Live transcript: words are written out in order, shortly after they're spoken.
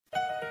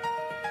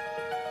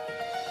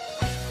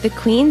The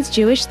Queen's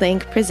Jewish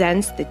Link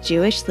presents the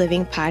Jewish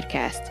Living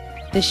Podcast,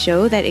 the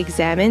show that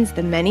examines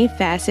the many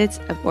facets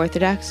of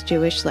Orthodox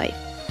Jewish life.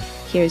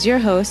 Here's your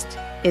host,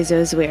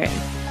 Izzo Zwirin.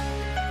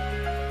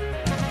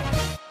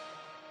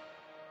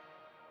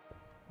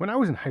 When I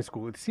was in high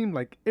school, it seemed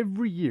like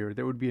every year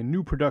there would be a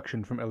new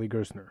production from Eli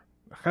Gerstner.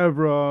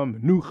 Chevra,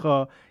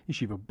 Menucha,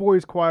 Yeshiva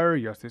Boys Choir,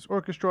 Yastis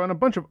Orchestra, and a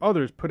bunch of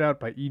others put out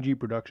by EG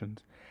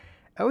Productions.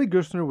 Eli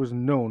Gerstner was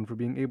known for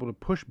being able to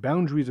push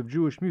boundaries of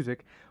Jewish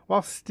music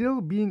while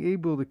still being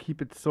able to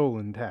keep its soul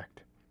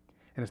intact.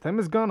 And as time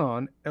has gone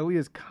on, Eli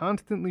has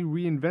constantly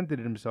reinvented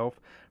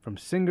himself from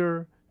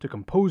singer to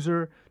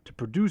composer to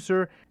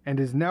producer,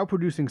 and is now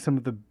producing some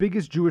of the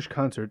biggest Jewish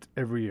concerts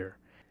every year.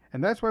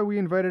 And that's why we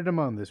invited him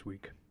on this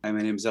week. Hi,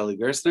 my name is Eli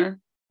Gerstner,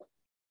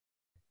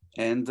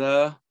 and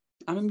I'm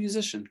a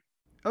musician.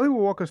 Eli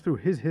will walk us through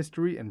his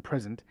history and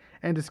present,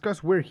 and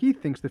discuss where he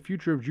thinks the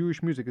future of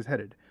Jewish music is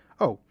headed.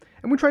 Oh,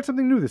 and we tried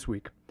something new this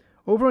week.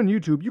 Over on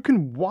YouTube, you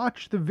can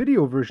watch the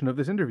video version of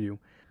this interview.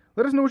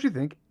 Let us know what you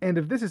think, and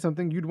if this is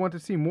something you'd want to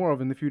see more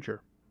of in the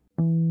future.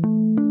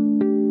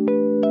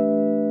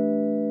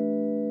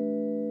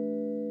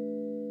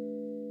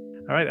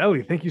 All right,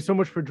 Eli, thank you so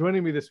much for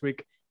joining me this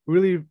week.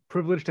 Really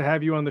privileged to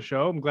have you on the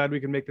show. I'm glad we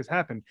can make this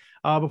happen.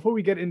 Before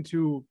we get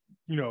into,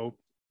 the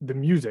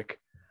music,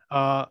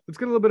 let's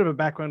get a little bit of a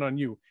background on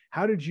you.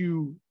 How did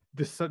you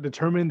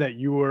determine that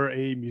you were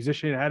a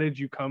musician? How did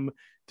you come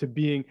to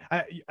being?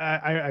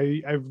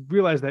 I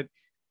realized that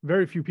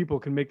very few people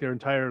can make their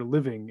entire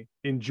living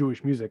in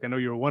Jewish music. I know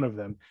you're one of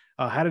them.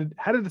 How did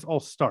this all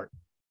start?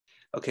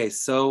 Okay,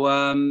 so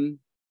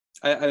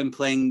I've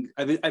been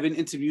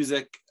into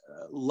music,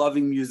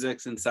 loving music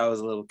since I was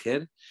a little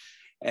kid,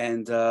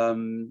 and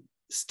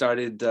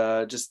started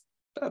just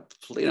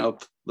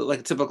like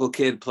a typical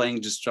kid,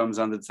 playing just drums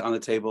on the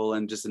table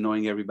and just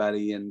annoying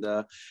everybody. And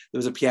there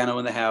was a piano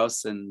in the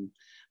house, and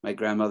my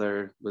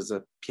grandmother was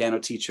a piano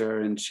teacher,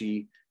 and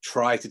she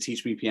tried to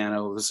teach me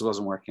piano. This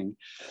wasn't working,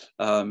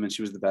 and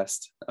she was the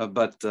best,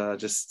 but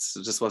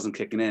just wasn't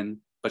kicking in.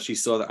 But she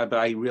saw that. But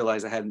I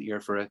realized I had an ear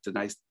for it,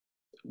 and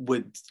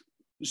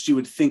she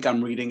would think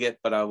I'm reading it,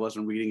 but I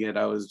wasn't reading it.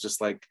 I was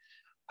just like,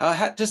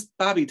 just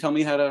Bobby, tell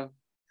me how to,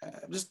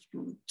 just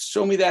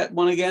show me that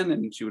one again,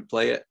 and she would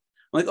play it.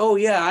 I'm like, oh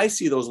yeah, I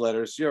see those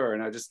letters, sure,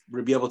 and I just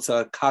would be able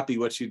to copy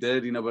what she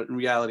did, but in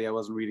reality, I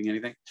wasn't reading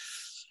anything.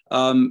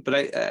 But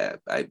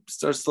I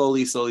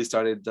slowly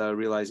started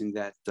realizing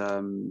that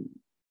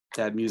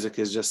that music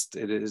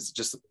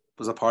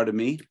was a part of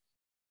me.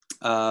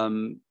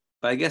 But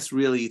I guess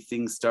really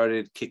things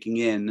started kicking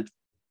in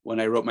when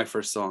I wrote my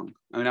first song.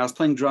 I mean, I was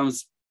playing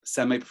drums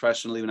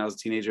semi-professionally when I was a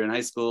teenager in high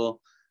school,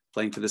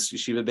 playing for this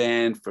yeshiva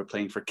band,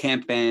 playing for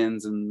camp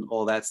bands and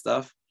all that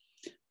stuff.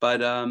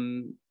 But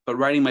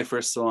writing my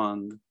first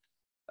song,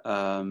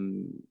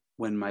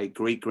 when my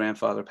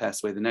great-grandfather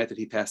passed away, the night that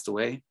he passed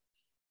away,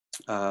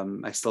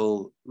 I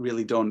still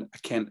really I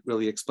can't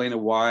really explain it,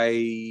 why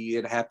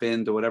it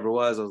happened or whatever it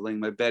was. I was laying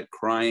in my bed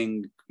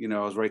crying, I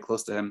was very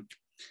close to him,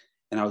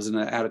 and I was in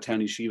an out-of-town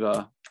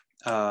yeshiva,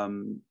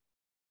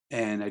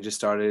 and I just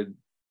started,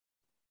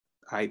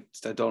 I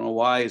don't know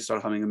why, I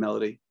started humming a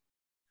melody.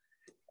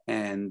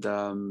 And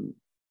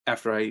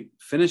after I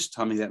finished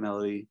humming that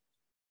melody,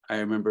 I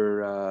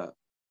remember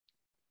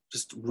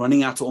just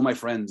running out to all my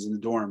friends in the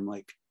dorm,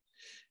 like,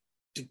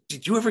 do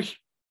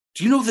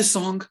you know this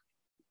song?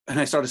 And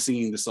I started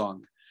singing the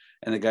song,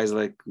 and the guys are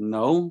like,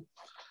 no.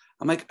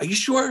 I'm like, are you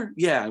sure?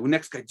 Yeah. The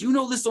next guy, do you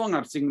know this song?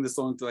 I'm singing this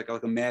song to like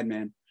a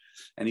madman,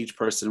 and each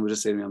person would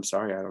just say to me, I'm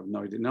sorry, I don't know.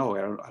 I didn't know.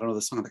 I don't know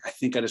the song. I'm like, I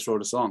think I just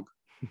wrote a song.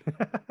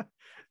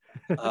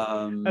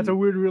 That's a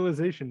weird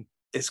realization.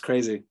 It's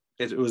crazy.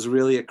 It was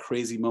really a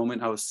crazy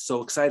moment. I was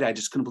so excited. I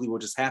just couldn't believe what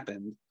just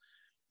happened.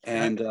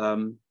 And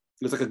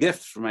it was like a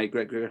gift from my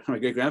great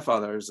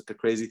grandfather. It was like a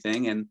crazy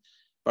thing. And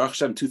Baruch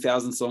Hashem,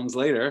 2,000 songs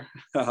later,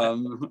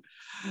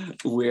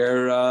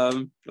 we're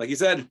like you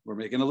said, we're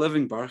making a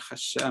living. Baruch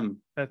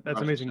Hashem. That's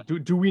Baruch amazing.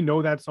 Hashem. Do we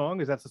know that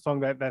song? Is that the song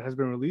that has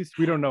been released?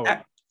 We don't know it.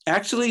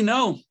 Actually,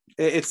 no.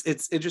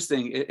 It's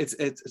interesting. It's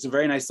a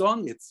very nice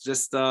song. It's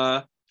just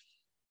when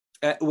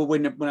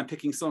I'm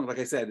picking songs, like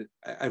I said,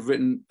 I've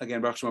written,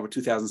 again, Baruch Hashem, over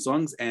 2,000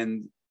 songs,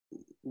 and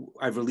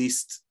I've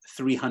released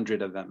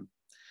 300 of them.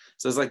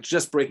 So it's like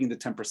just breaking the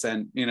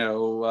 10%,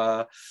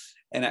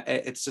 and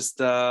it's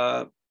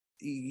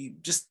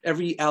just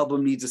every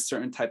album needs a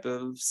certain type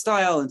of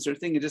style and certain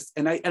thing.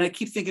 And I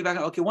keep thinking about,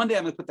 okay, one day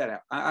I'm gonna put that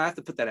out. I have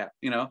to put that out.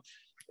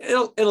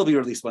 It'll be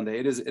released one day.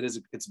 It's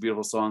a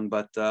beautiful song,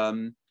 but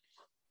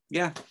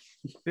yeah.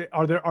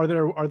 Are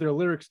there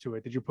lyrics to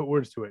it? Did you put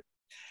words to it?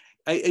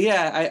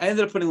 I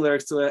ended up putting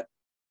lyrics to it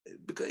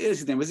because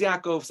his name was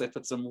Yaakov, so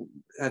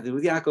I had to do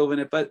with Yaakov in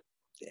it. But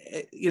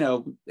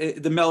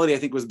the melody I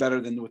think was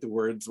better than what the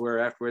words were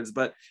afterwards.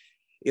 But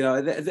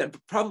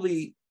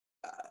probably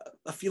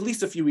at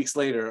least a few weeks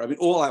later, I mean,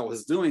 all I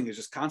was doing is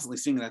just constantly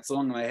singing that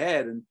song in my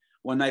head. And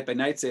one night by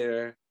night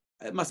Seder,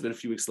 it must have been a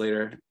few weeks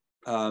later.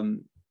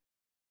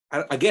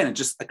 Again, it's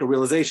just like a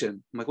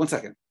realization. I'm like, one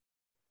second,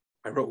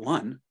 I wrote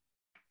one.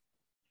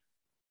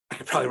 I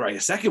could probably write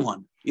a second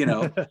one. you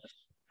know.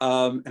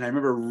 And I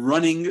remember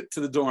running to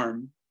the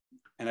dorm,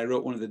 and I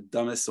wrote one of the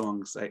dumbest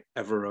songs I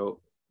ever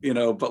wrote, you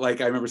know, but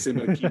like I remember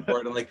sitting on a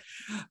keyboard and like,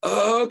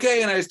 oh,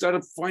 okay. And I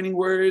started finding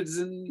words,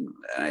 and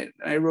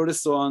I wrote a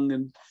song,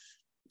 and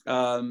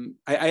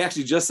I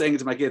actually just sang it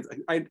to my kids.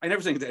 I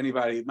never sang it to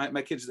anybody.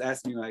 My kids just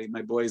asked me,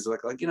 my boys are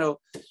like, you know,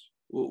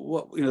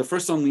 what, you know, the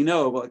first song we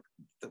know, but like,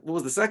 what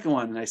was the second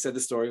one? And I said the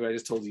story what I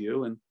just told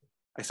you, and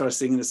I started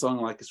singing the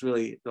song. Like, it's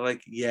really, they're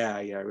like, yeah,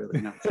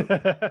 really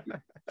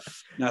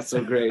not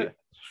so great.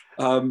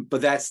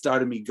 But that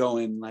started me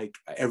going like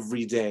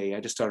every day.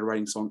 I just started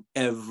writing song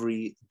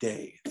every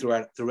day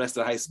throughout the rest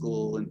of high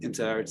school and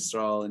into Art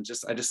Strahl, and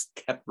I just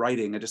kept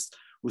writing. I just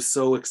was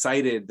so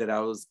excited that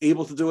I was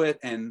able to do it,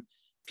 and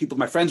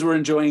my friends were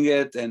enjoying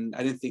it, and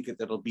I didn't think that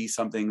that'll be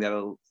something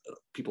that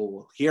people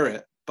will hear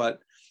it, but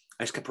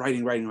I just kept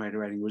writing.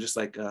 It was just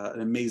like an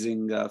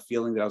amazing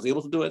feeling that I was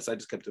able to do it, so I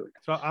just kept doing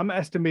it. So I'm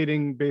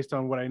estimating based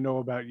on what I know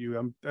about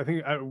you. I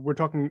think we're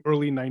talking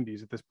early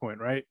 '90s at this point,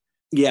 right?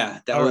 Yeah,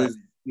 that All was. Right.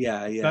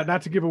 Yeah.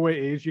 Not to give away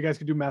age, you guys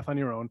could do math on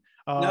your own.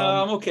 No,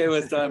 I'm okay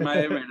with it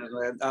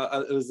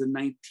was in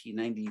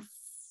 1995.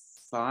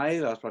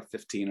 I was probably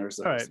 15 or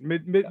so. All right,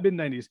 mid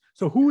 90s.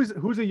 So who's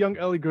a young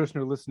Eli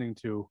Gerstner listening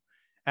to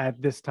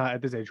at this time,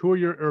 at this age? Who are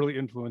your early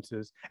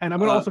influences? And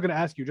I'm also going to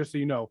ask you, just so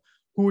you know,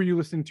 who are you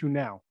listening to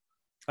now?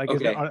 Like,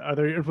 okay. Are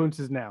there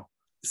influences now?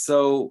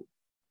 So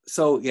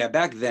yeah,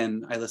 back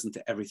then I listened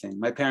to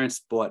everything. My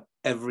parents bought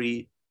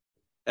every.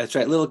 That's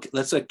right.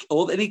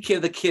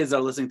 The kids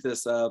are listening to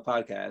this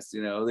podcast,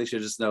 you know, they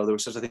should just know there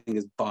was such a thing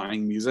as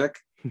buying music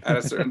at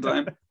a certain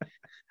time.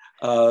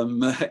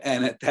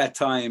 And at that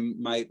time,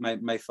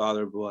 my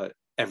father bought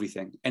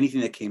everything,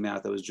 anything that came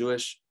out that was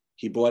Jewish,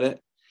 he bought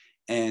it,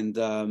 and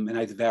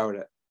I devoured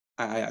it.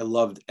 I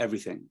loved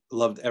everything.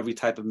 Loved every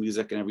type of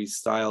music and every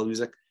style of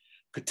music,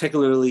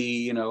 particularly,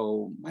 you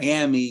know,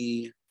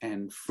 Miami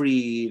and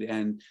Freed,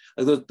 and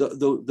like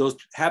those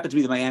happened to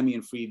be the Miami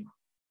and Freed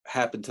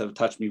happened to have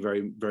touched me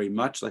very, very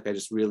much. Like I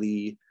just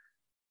really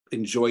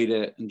enjoyed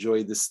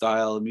the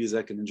style of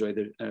music and enjoyed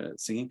the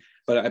singing.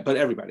 But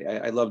everybody,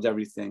 I loved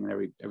everything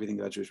and everything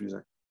about Jewish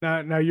music.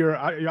 Now you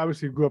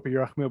obviously grew up a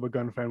Yerachmiel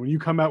Begun fan. When you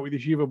come out with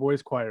Yeshiva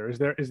Boys Choir, is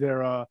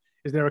there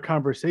a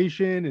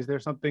conversation? Is there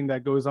something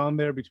that goes on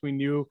there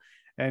between you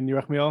and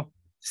Yerachmiel?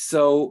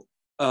 So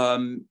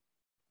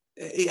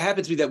it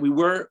happens to be that we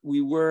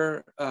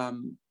were. I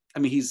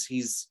mean,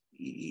 he's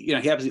you know,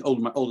 he happens to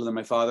be older than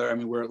my father. I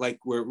mean, we're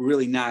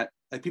really not,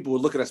 like, people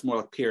would look at us more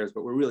like peers,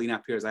 but we're really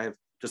not peers. I have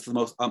just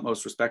the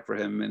utmost respect for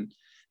him, and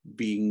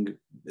being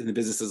in the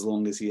business as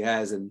long as he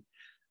has, and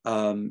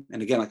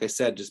again, like I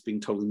said, just being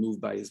totally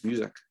moved by his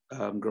music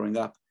growing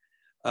up.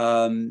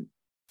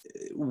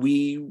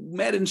 We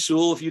met in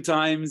shul a few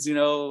times, you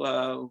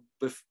know,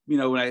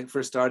 when I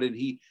first started,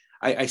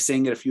 I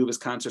sang at a few of his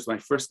concerts. When I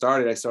first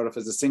started, I started off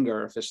as a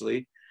singer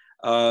officially.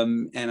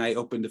 And I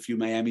opened a few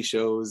Miami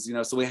shows, you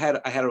know, so I had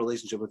a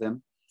relationship with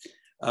him.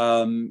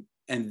 And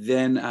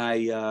then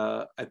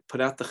I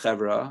put out the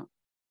Chevra.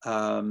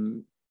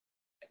 And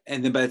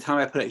then by the time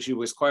I put out Yeshiva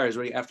Boys Choir,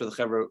 right after the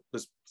Chevra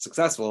was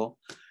successful,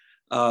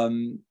 I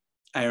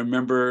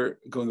remember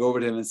going over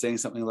to him and saying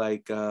something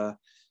like, I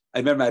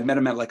met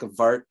him at like a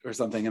Vart or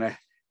something, and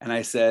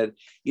I said,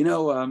 you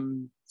know,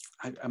 I'm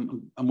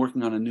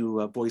working on a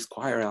new boys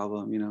choir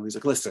album. You know, he's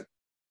like, listen,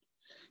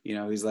 you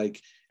know, he's like,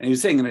 and he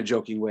was saying in a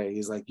joking way,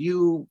 he's like,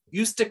 you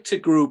stick to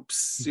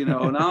groups, you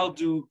know, and I'll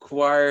do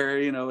choir,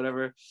 you know,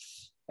 whatever.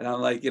 And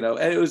I'm like, you know,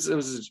 and it was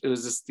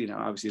just, you know,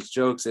 obviously it's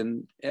jokes,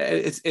 and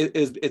it's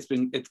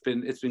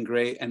been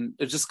great. And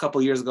it was just a couple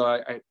of years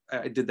ago,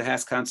 I did the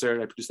Haas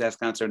concert, I produced the Haas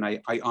concert, and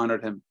I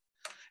honored him,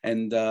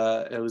 and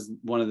it was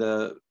one of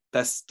the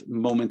best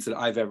moments that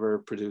I've ever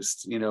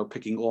produced. You know,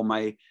 picking all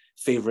my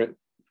favorite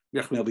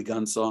Yerachmiel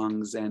Begun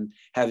songs and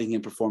having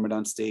him perform it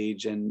on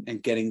stage, and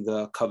getting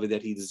the cover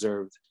that he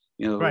deserved.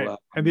 You know, right.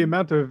 And the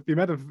amount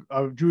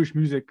of Jewish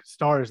music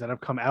stars that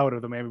have come out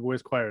of the Miami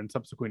Boys Choir in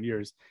subsequent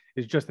years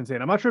is just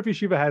insane. I'm not sure if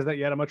Yeshiva has that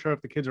yet. I'm not sure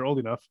if the kids are old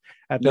enough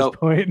at this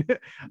point,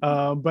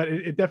 but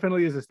it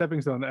definitely is a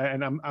stepping stone.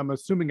 And I'm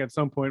assuming at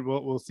some point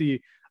we'll see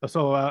a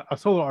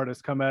solo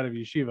artist come out of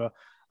Yeshiva.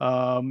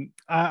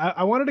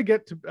 I wanted to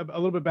get a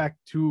little bit back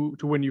to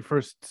when you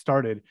first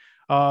started.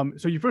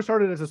 So you first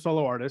started as a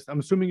solo artist. I'm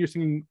assuming you're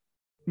singing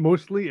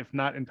mostly, if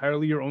not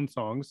entirely, your own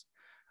songs,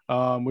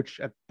 which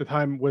at the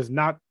time was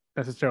not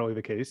necessarily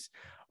the case.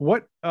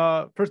 What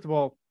first of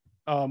all,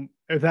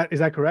 is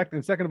that correct?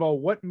 And second of all,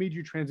 what made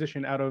you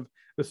transition out of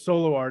the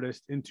solo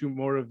artist into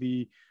more of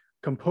the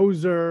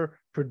composer,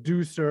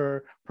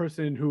 producer,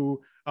 person who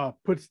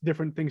puts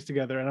different things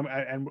together? And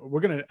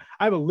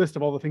I have a list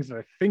of all the things that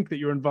I think that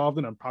you're involved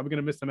in. I'm probably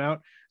gonna miss them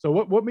out. So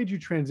what made you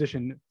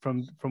transition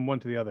from one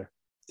to the other?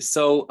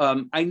 So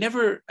I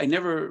never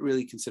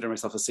really consider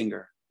myself a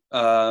singer.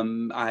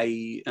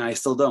 I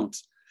still don't.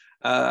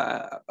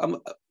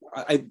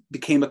 I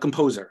became a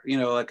composer, you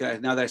know, like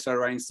now that I started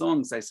writing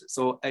songs.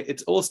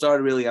 It's all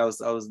started really. I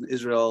was in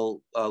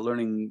Israel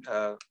learning,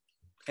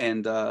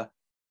 and I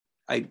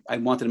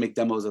wanted to make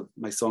demos of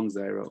my songs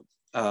that I wrote.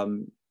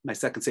 my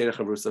second Seder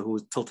Chavrusa, who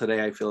till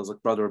today I feel is a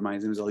brother of mine.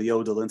 His name is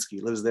Elio Dolinsky.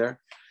 He lives there.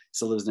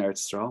 Still lives in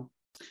Eretz Yisrael.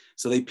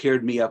 So they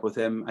paired me up with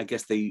him. I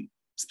guess they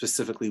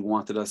specifically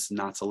wanted us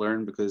not to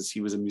learn because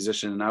he was a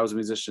musician and I was a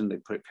musician. They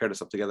paired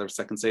us up together,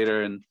 second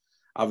Seder, and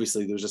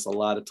obviously there was just a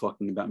lot of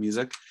talking about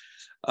music.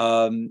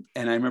 And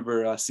I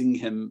remember singing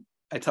him.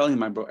 I telling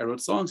him I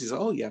wrote songs. He said,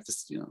 "Oh, you have to,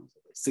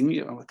 sing me."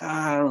 I'm like,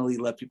 I don't really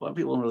let people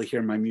don't really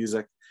hear my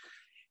music.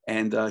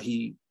 And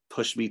he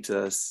pushed me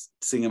to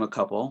sing him a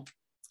couple,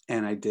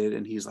 and I did.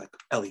 And he's like,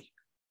 "Eli,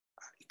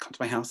 come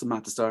to my house in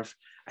Matastarf.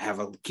 I have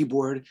a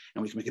keyboard,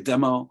 and we can make a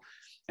demo."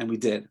 And we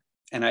did.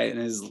 And in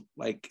his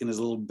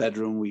little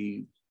bedroom,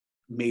 we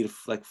made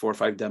like 4 or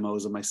 5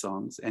 demos of my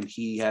songs. And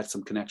he had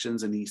some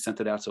connections, and he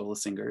sent it out to all the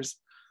singers.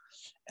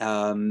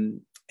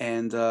 And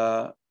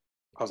I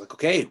was like,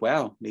 okay,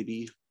 wow,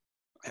 maybe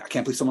I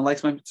can't believe someone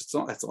likes my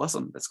song. That's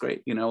awesome. That's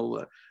great.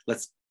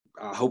 Let's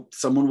hope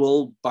someone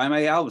will buy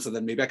my album, so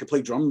then maybe I could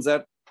play drums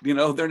at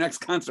their next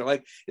concert.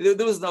 Like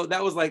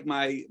that was like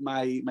my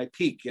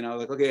peak.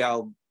 Like, okay,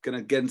 I'm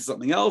gonna get into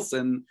something else,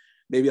 and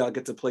maybe I'll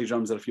get to play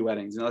drums at a few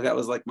weddings. That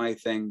was like my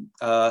thing.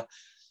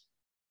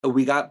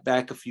 We got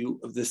back a few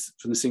of this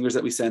from the singers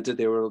that we sent it.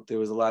 There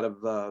was a lot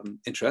of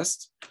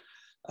interest,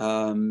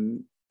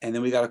 and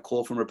then we got a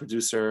call from a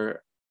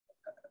producer.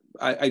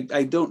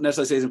 I don't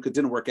necessarily say it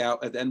didn't work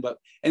out at the end, but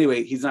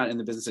anyway, he's not in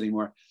the business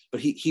anymore. But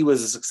he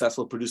was a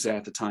successful producer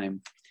at the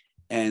time,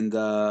 and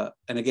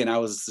again, I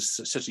was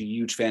such a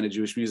huge fan of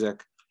Jewish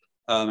music.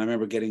 I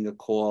remember getting a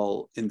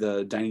call in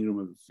the dining room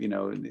of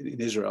in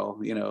Israel,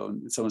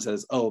 and someone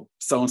says, "Oh,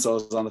 so and so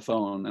is on the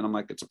phone," and I'm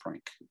like, "It's a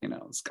prank,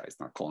 this guy's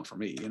not calling for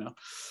me,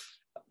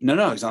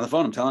 No, he's on the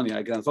phone. I'm telling you,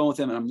 I get on the phone with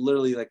him, and I'm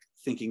literally like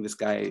thinking this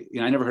guy,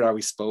 I never heard how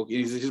he spoke.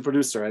 He's a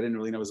producer. I didn't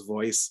really know his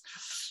voice.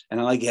 And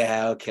I'm like,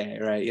 yeah, okay,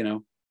 right,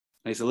 And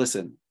he said,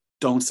 listen,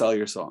 don't sell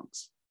your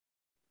songs.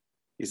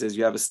 He says,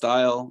 you have a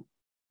style.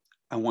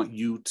 I want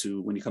you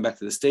to, when you come back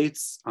to the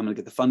States, I'm going to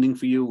get the funding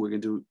for you.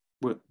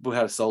 We'll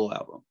have a solo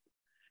album.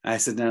 And I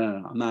said,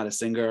 no, I'm not a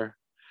singer.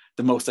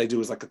 The most I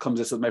do is like a come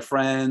just with my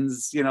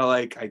friends,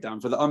 like I down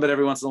for the umbit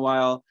every once in a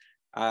while.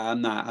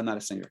 I'm not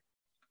a singer.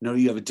 No,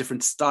 you have a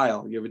different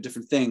style. You have a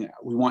different thing.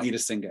 We want you to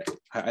sing it.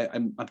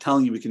 I'm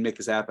telling you, we can make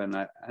this happen.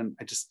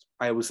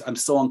 I'm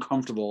so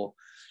uncomfortable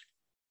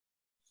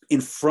in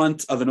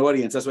front of an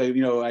audience. That's why,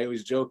 I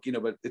always joke,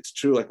 but it's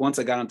true. Like once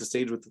I got onto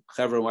stage with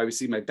Chevra and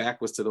YBC, my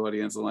back was to the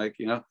audience. I'm like,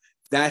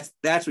 that's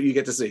what you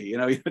get to see.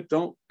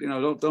 Don't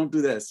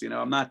do this.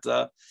 I'm not.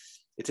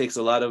 It takes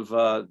a lot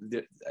of.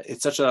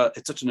 It's such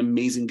an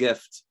amazing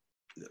gift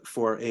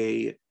for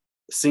a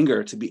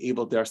singer to be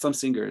able. There are some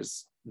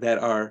singers that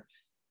are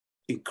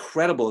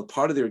incredible.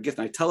 Part of their gift,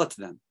 and I tell it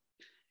to them,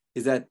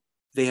 is that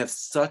they have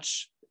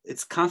such.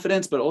 It's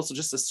confidence, but also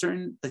just a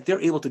certain, like they're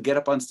able to get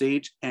up on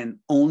stage and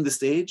own the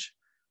stage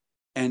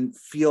and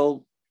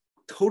feel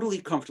totally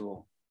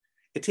comfortable.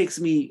 It takes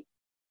me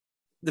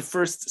the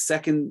first,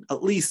 second,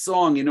 at least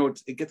song,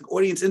 to get the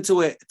audience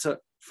into it,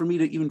 for me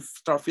to even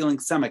start feeling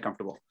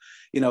semi-comfortable,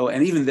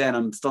 and even then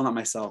I'm still not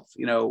myself,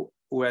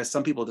 whereas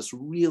some people just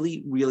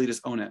really, really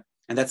just own it.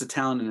 And that's a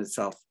talent in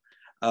itself.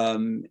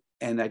 And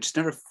I just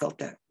never felt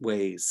that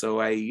way. So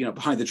I,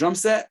 behind the drum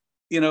set,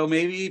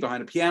 maybe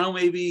behind a piano,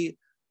 maybe,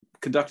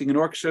 conducting an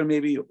orchestra,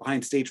 maybe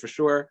behind stage for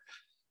sure.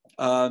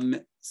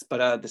 So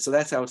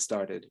that's how it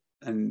started.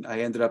 And I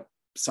ended up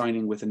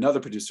signing with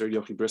another producer,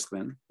 Yochi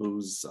Briskman,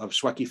 who's of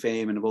Shweki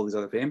fame and of all these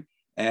other fame.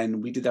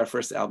 And we did our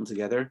first album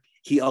together.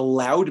 He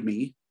allowed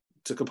me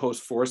to compose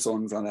 4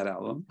 songs on that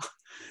album.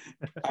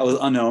 I was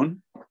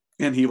unknown,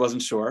 and he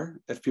wasn't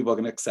sure if people are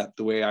going to accept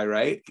the way I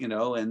write, and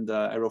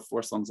I wrote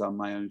 4 songs on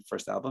my own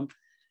first album.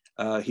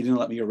 He didn't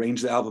let me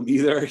arrange the album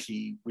either.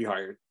 We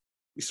hired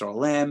Yisrael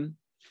Lamb,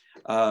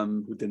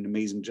 who did an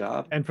amazing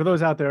job. And for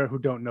those out there who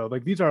don't know,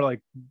 like these are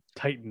like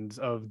titans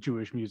of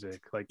Jewish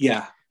music. Like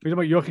yeah, we're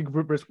talking about Yochi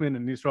Briskman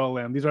and Yisrael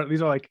Lamb. These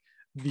are like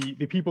the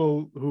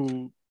people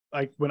who,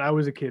 like when I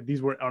was a kid,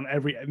 these were on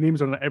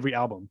names on every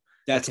album.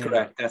 That's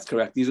correct. That's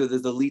correct. These are the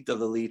elite of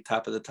the elite,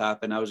 top of the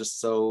top. And I was just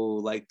so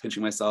like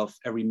pinching myself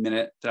every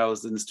minute that I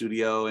was in the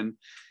studio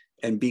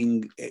and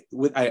being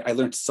with. I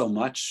learned so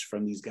much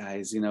from these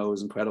guys. It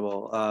was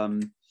incredible.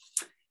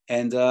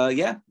 And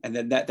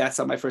then that's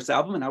on my first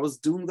album, and I was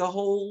doing the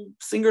whole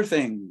singer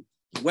thing,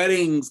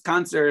 weddings,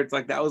 concerts,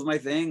 like that was my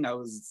thing. I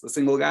was a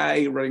single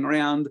guy running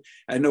around.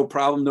 I had no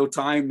problem, no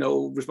time,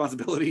 no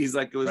responsibilities.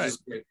 Like it was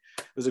just great.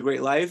 It was a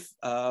great life.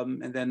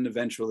 And then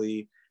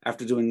eventually,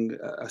 after doing,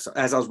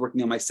 as I was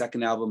working on my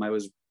second album, I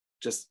was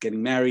just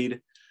getting married,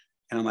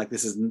 and I'm like,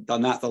 this is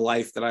not the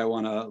life that I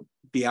want to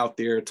be out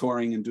there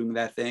touring and doing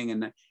that thing.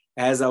 And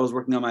as I was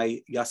working on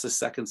my Yassa's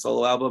second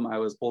solo album, I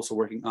was also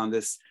working on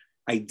this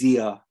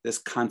idea, this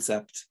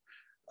concept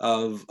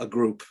of a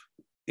group.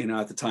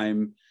 At the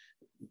time,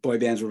 boy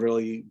bands were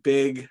really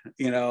big,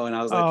 and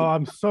I was like, oh,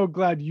 I'm so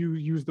glad you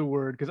used the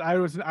word, because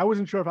I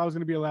wasn't sure if I was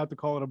going to be allowed to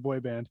call it a boy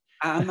band.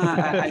 I'm not.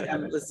 I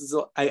went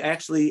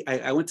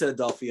to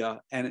Adelphia,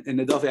 and in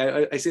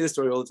Adelphia, I say this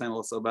story all the time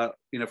also about,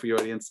 for your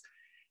audience.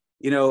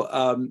 In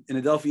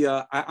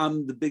Adelphia,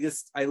 I'm the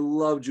biggest. I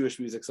love Jewish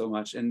music so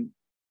much, and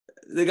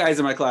the guys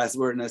in my class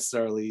weren't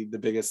necessarily the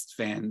biggest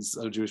fans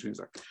of Jewish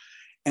music.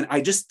 And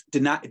I just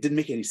it didn't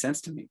make any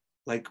sense to me.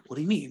 Like, what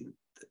do you mean?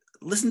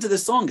 Listen to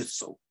this song. It's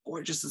so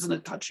gorgeous. Doesn't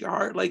it touch your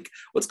heart? Like,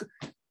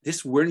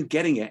 this weren't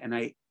getting it. And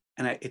I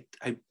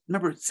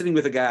remember sitting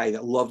with a guy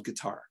that loved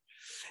guitar.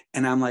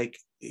 And I'm like,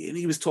 and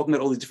he was talking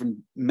about all these different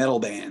metal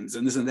bands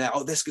and this and that.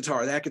 Oh, this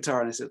guitar, that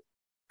guitar. And I said,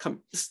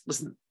 come,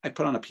 listen. I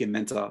put on a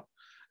Pimenta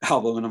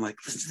album and I'm like,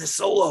 listen to this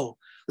solo.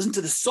 Listen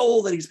to the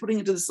soul that he's putting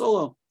into the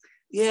solo.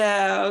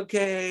 Yeah,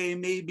 okay,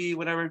 maybe,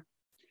 whatever. And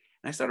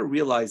I started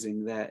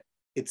realizing that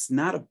it's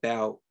not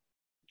about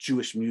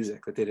Jewish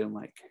music that they didn't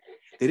like.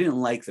 They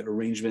didn't like the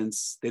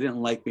arrangements. They didn't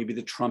like maybe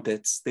the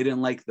trumpets. They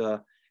didn't like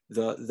the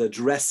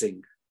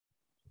dressing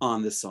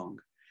on the song.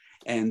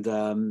 And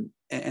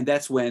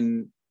that's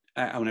when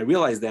I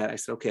realized that, I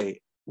said, okay,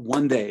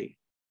 one day,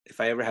 if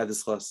I ever have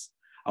this chus,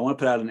 I want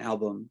to put out an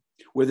album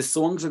where the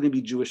songs are going to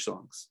be Jewish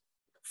songs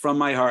from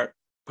my heart,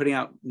 putting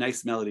out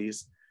nice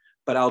melodies,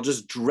 but I'll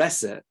just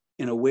dress it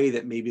in a way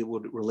that maybe it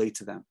would relate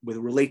to them, would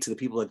relate to the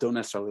people that don't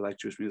necessarily like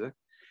Jewish music.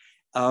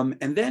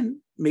 And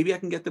then maybe I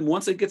can get them,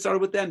 once I get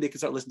started with them, they can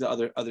start listening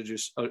to other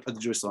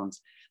Jewish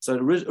songs. So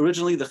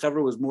originally the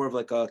cover was more of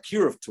like a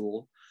kiruv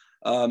tool.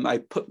 I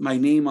put my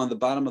name on the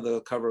bottom of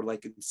the cover,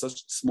 like in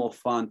such small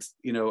font,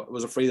 I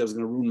was afraid I was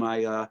going to ruin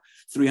my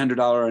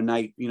 $300 a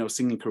night,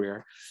 singing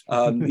career.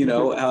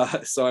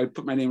 So I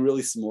put my name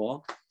really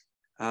small.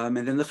 And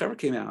then the cover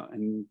came out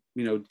and,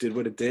 did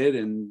what it did,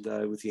 and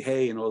with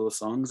Yehei and all those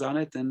songs on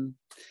it. And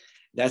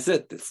that's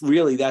it.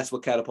 Really, that's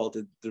what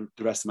catapulted the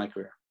rest of my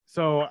career.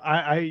 So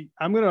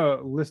I'm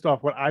gonna list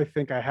off what I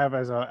think I have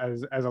as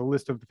a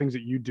list of the things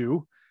that you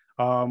do.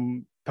 Tell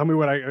me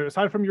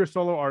aside from your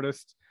solo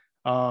artist,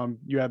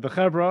 you have the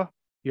Chevra,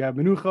 you have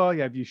Menucha,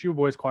 you have Yeshiva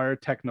Boys Choir,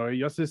 Techno,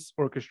 Yossis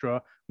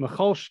Orchestra,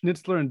 Michal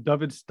Schnitzler and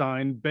David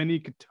Stein, Benny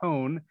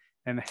Catone,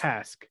 and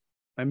Hask.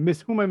 Who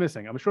am I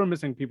missing? I'm sure I'm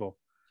missing people.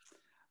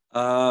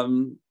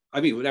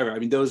 Whatever.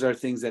 Those are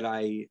things that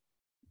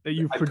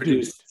you've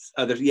produced.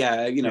 Michal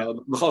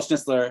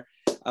Schnitzler.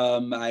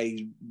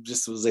 I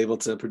just was able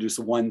to produce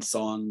one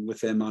song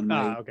with him on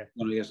my. Okay.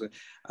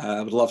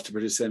 I would love to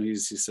produce him.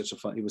 He's such a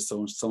fun. He was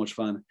so much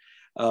fun,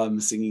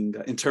 singing,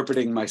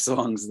 interpreting my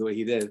songs the way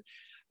he did.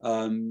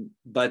 I'm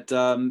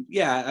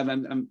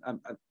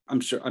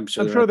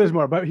sure there's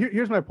more. But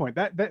here's my point.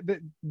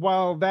 That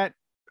while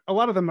a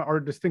lot of them are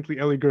distinctly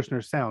Eli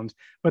Gerstner sounds,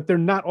 but they're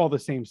not all the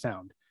same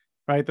sound,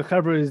 right? The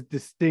Chevra is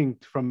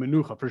distinct from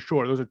Menucha for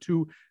sure. Those are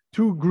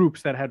two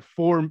groups that had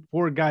four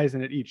guys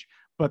in it each.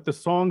 But the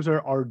songs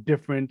are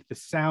different. The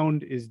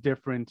sound is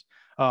different.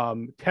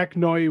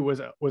 Technoi was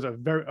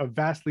a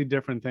vastly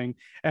different thing.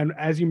 And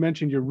as you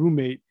mentioned, your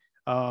roommate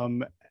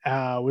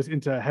was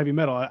into heavy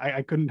metal.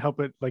 I couldn't help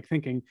but like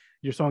thinking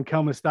your song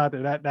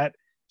Kelmastat, that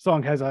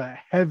song has a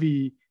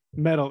heavy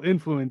metal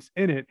influence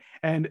in it.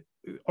 And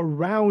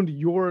around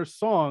your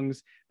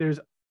songs, there's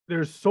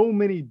so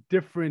many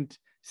different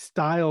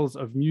styles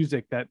of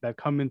music that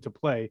come into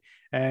play.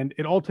 And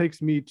it all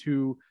takes me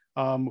to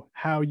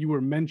how you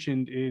were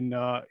mentioned in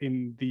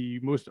the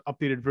most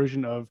updated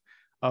version of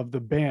the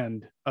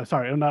band.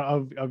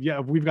 Of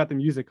We've Got the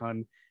Music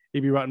on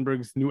A.B.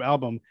 Rottenberg's new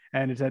album,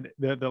 and it said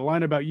the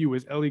line about you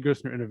is Eli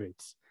Gerstner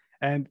innovates,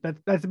 and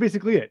that's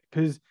basically it,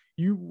 because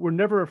you were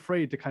never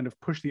afraid to kind of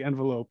push the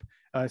envelope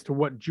as to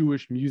what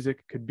Jewish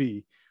music could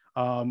be,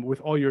 with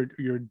all your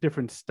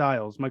different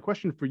styles. My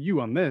question for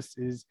you on this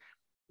is,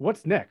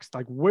 what's next?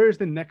 Like, where's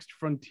the next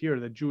frontier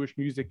that Jewish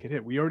music could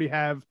hit? We already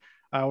have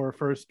our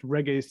first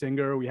reggae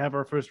singer. We have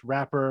our first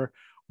rapper.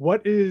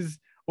 What is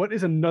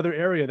another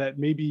area that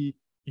maybe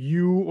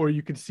you or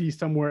you could see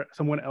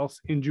someone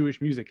else in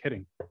Jewish music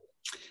hitting?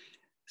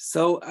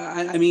 So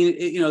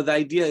the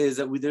idea is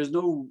that there's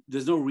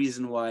no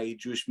reason why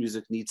Jewish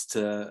music needs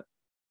to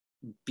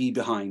be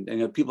behind.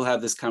 And people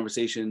have this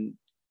conversation.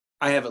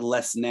 I have it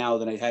less now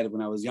than I had it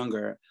when I was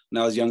younger.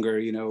 When I was younger,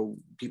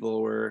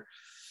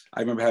 I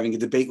remember having a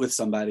debate with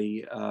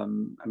somebody. I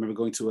remember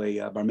going to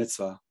a bar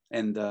mitzvah,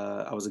 and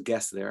I was a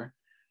guest there,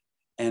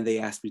 and they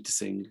asked me to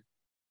sing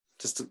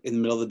just in the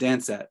middle of the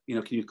dance set,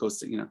 can you go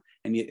sing,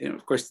 and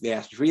of course they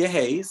asked me for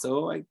Yehei.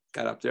 So I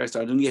got up there, I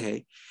started doing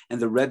Yehei, and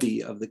the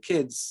Rebbe of the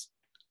kids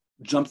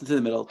jumped into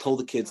the middle, told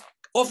the kids,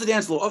 off the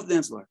dance floor.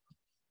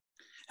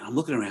 And I'm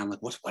looking around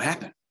like, what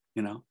happened,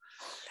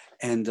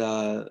 And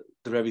the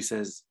Rebbe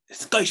says,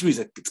 it's Geish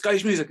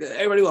music,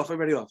 everybody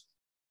off.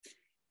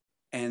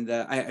 And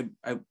I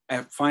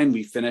finally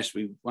we finished.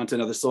 We went to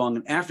another song.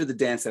 And after the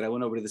dance set, I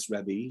went over to this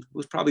Rebbe, who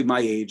was probably my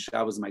age.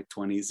 I was in my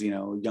 20s,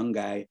 young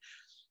guy.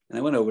 And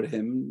I went over to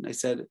him and I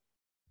said,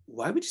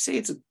 why would you say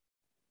it's a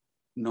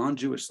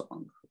non-Jewish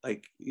song?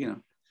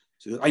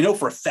 So I know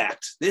for a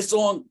fact, this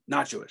song,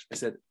 not Jewish. I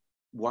said,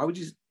 why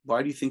do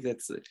you think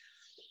that's it?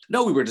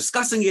 No, we were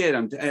discussing it.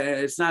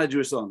 It's not a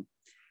Jewish song.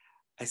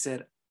 I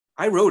said,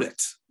 I wrote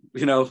it,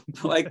 I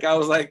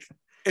was like,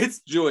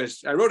 it's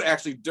Jewish. I wrote it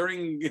actually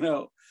during,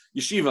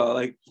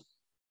 yeshiva.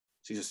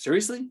 She said,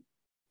 seriously?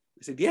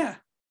 I said, yeah.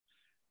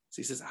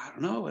 So he says, I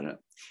don't know.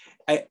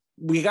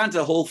 We got into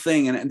the whole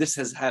thing, and this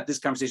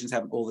conversations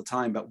happen all the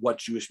time about what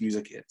Jewish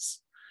music is.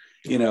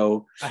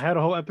 I had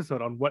a whole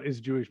episode on what is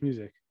Jewish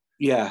music.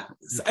 Yeah,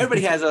 so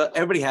everybody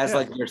has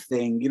like their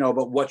thing,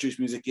 about what Jewish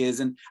music is,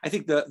 and I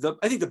think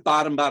the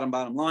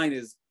bottom line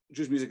is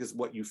Jewish music is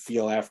what you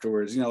feel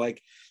afterwards.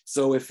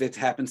 So if it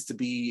happens to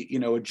be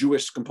a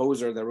Jewish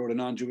composer that wrote a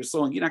non-Jewish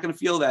song, you're not going to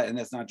feel that, and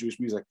that's not Jewish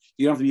music.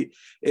 You don't have to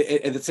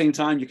be. At the same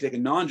time, you can take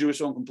a non-Jewish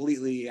song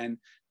completely and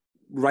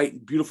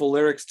write beautiful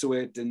lyrics to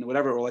it and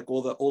whatever, or like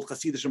all the old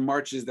Hasidic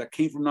marches that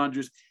came from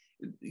non-Jews.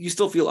 You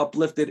still feel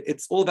uplifted.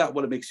 It's all about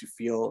what it makes you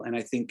feel. And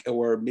I think,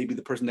 or maybe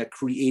the person that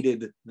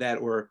created that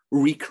or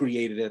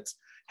recreated it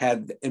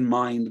had in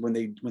mind when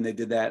they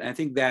did that. And I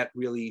think that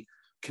really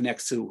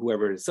connects to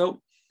whoever it is.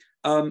 So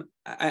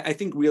I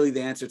think really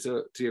the answer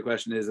to your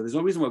question is that there's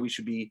no reason why we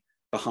should be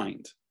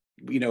behind.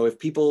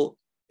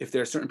 If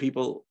there are certain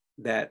people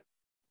that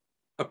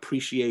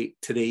appreciate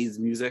today's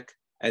music,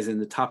 as in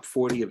the top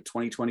 40 of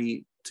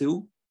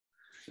 2022,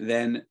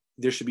 then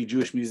there should be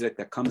Jewish music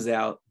that comes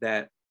out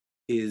that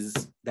is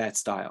that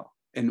style,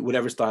 and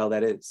whatever style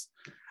that is.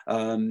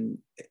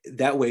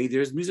 That way,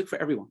 there's music for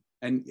everyone.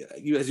 And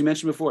as you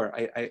mentioned before,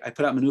 I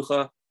put out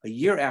Menucha a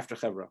year after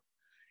Chevra,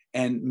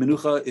 and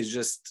Menucha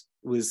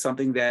was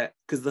something that,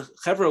 because the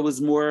Chevra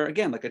was more,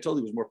 again, like I told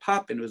you, it was more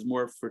pop and it was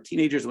more for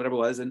teenagers and whatever it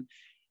was. And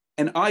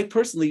I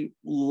personally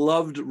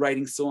loved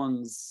writing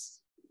songs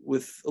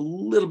with a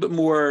little bit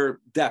more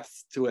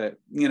depth to it,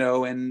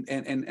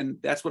 and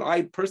that's what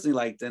I personally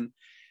liked. And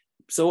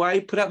so I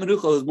put out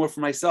Menucha, it was more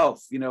for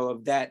myself,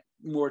 of that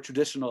more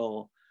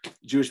traditional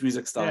Jewish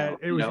music style.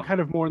 Yeah, it was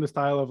kind of more in the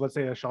style of, let's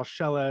say, a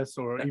Shalsheles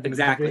or even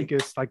exactly.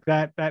 Vegas, like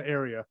that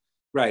area.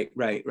 Right.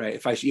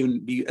 If I should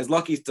even be as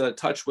lucky to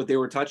touch what they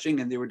were touching,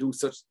 and they were doing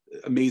such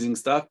amazing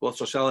stuff, both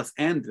Shalsheles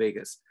and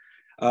Vegas.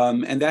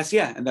 And that's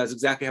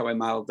exactly how I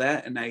modeled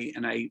that. And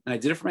I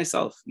did it for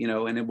myself,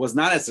 and it was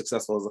not as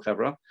successful as the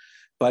Chevra,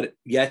 but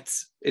yet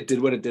it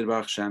did what it did,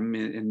 Baruch Hashem.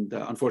 And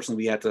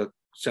unfortunately we had to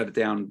shut it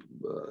down.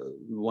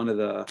 One of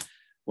the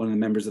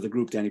members of the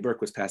group, Danny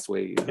Berkowitz, passed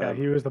away. Yeah,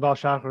 he was the Baal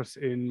Shachris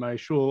in my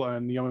shul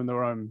and Yom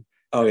Noram.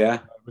 Oh yeah,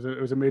 it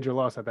was a major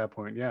loss at that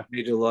point. Yeah,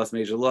 major loss.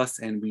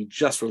 And we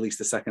just released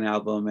the second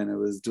album, and it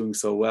was doing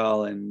so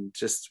well. And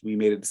we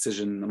made a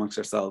decision amongst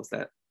ourselves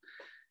that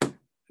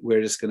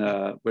we're just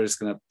gonna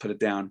put it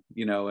down,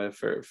 for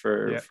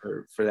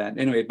that.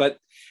 Anyway, but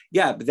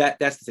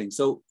that's the thing.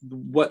 So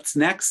what's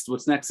next?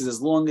 What's next is,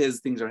 as long as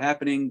things are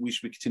happening, we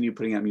should continue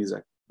putting out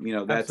music.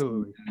 That's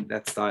absolutely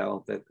that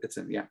style that it's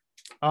in. Yeah.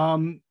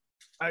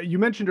 You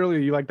mentioned earlier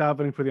you like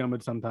davening for the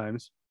Amud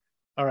sometimes.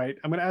 All right,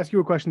 I'm going to ask you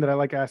a question that I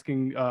like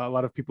asking a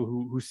lot of people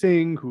who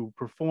sing, who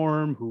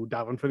perform, who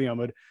daven for the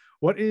Amud.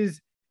 What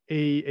is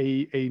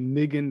a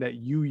niggin that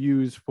you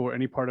use for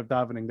any part of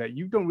davening that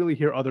you don't really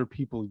hear other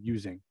people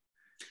using?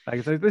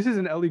 Like, this is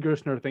an Eli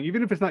Gerstner thing.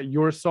 Even if it's not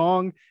your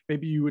song,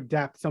 maybe you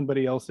adapt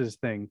somebody else's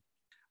thing.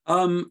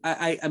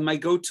 My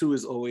go-to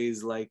is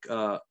always like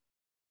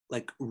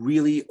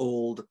really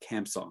old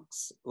camp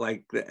songs,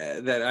 like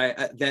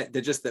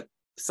that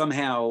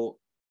somehow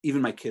even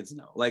my kids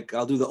know. Like,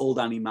 I'll do the old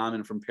Ani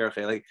Mammon from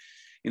Perche, like,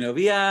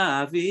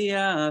 Via,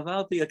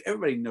 like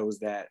everybody knows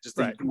that. Just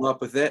right. Grew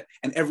up with it,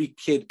 and every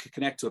kid could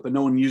connect to it, but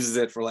no one uses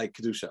it for like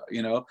Kedusha,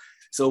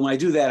 So when I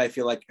do that, I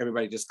feel like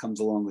everybody just comes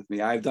along with me.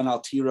 I've done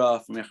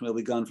Altira from Echmel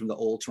Begun from the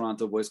old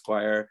Toronto Boys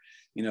Choir,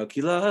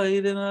 Kila,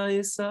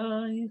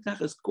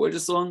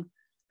 gorgeous song.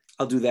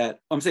 I'll do that.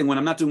 I'm saying when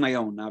I'm not doing my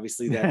own,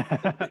 obviously,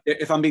 that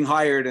if I'm being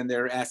hired and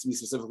they're asking me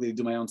specifically to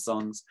do my own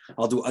songs,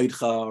 I'll do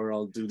Eidcha or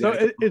I'll do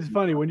that. So it's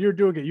funny when you're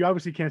doing it, you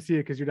obviously can't see it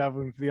because you're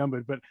davening for the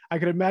Amud, but I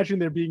can imagine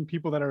there being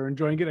people that are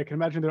enjoying it. I can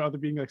imagine there are other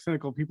being like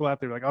cynical people out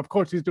there, like, of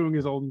course he's doing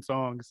his own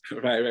songs.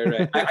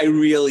 Right. I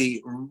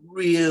really,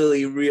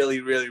 really,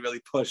 really, really,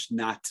 really push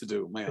not to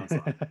do my own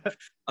songs.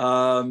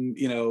 A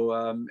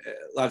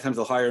lot of times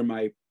I'll hire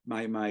my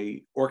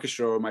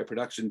orchestra or my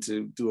production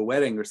to do a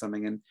wedding or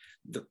something, and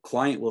the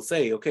client will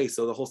say, okay,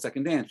 so the whole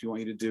second dance we want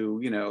you to do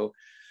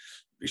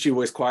Yeshiva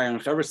Boys Choir and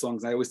Chaver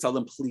songs. And I always tell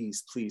them,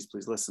 please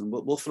listen,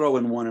 we'll throw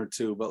in one or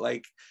two, but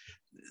like,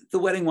 the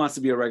wedding wants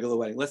to be a regular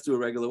wedding, let's do a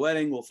regular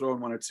wedding, we'll throw in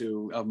one or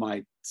two of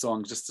my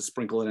songs just to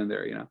sprinkle it in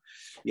there.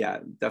 Yeah,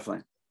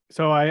 definitely.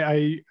 So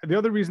the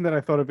other reason that I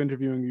thought of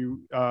interviewing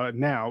you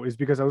now is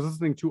because I was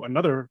listening to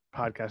another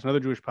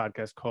Jewish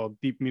podcast called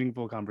Deep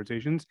Meaningful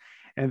Conversations,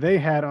 and they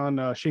had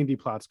on Shane D.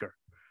 Plotzker,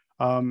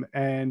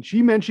 and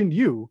she mentioned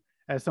you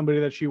as somebody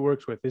that she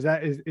works with. Is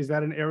that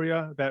an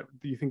area that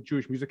you think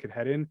Jewish music could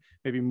head in?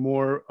 Maybe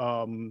more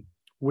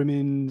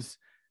women's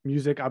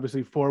music,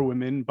 obviously for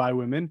women by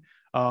women,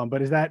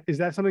 but is that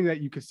something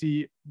that you could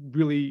see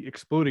really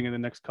exploding in the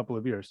next couple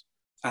of years?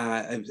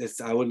 I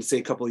wouldn't say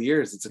a couple of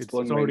years. It's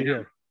exploding. It's already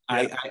here.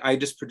 Yeah. I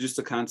just produced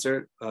a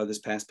concert this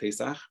past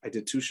Pesach. I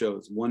did 2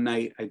 shows. One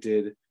night I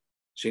did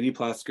Shani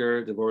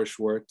Plotzker, Devorah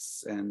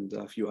Schwartz, and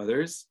a few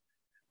others.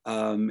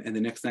 And the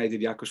next night I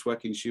did Yaakov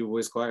Shwek and Yeshiva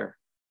Boys Choir.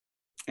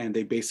 And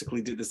they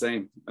basically did the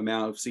same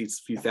amount of seats,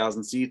 a few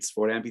thousand seats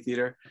for an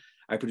amphitheater.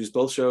 I produced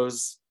both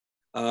shows.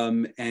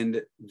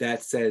 And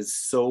that says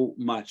so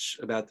much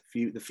about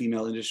the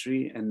female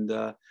industry. And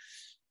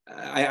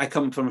I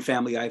come from a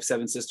family, I have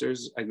 7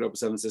 sisters. I grew up with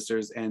 7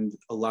 sisters, and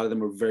a lot of them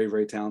were very,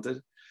 very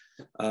talented.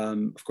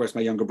 Of course,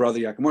 my younger brother,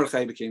 Yaakov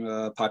Mordechai, became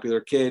a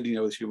popular kid,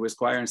 with your voice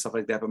choir and stuff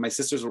like that. But my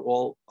sisters were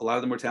a lot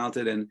of them were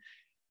talented, and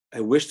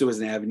I wish there was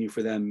an avenue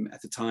for them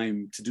at the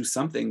time to do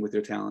something with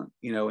their talent,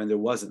 and there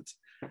wasn't.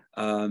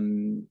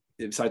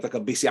 Besides like a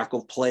Beis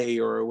Yaakov play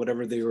or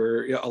whatever they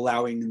were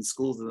allowing in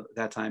schools at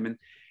that time.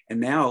 And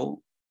now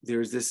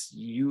there's this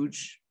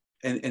huge,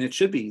 and it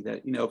should be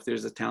that, if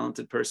there's a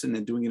talented person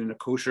and doing it in a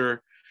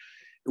kosher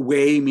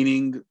way,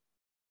 meaning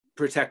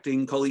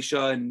protecting Kol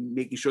Isha and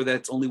making sure that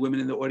it's only women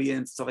in the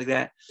audience, stuff like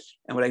that.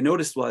 And what I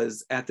noticed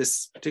was at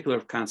this particular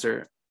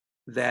concert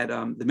that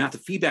the amount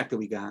of feedback that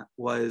we got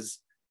was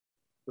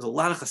a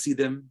lot of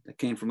Hasidim that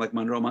came from like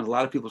Monroe, a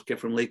lot of people came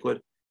from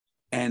Lakewood.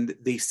 And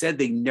they said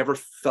they never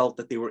felt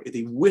that they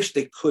wished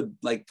they could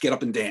like get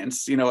up and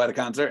dance, at a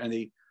concert. And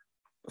they,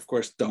 of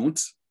course, don't.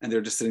 And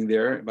they're just sitting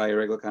there by a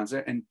regular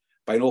concert. And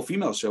by an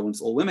all-female show, when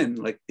it's all women,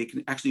 like they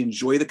can actually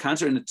enjoy the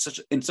concert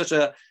in such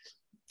a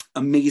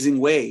amazing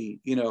way,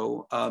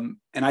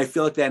 and I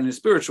feel like that in a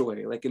spiritual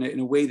way, like in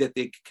a way that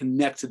they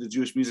connect to the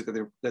Jewish music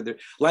that they're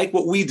like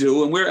what we do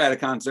when we're at a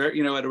concert,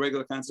 at a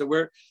regular concert,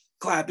 we're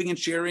clapping and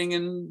cheering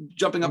and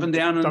jumping up and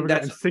down, and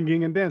that's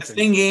singing and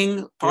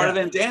dancing. Part of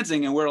it,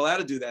 dancing, and we're allowed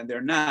to do that, and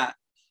they're not.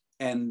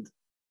 And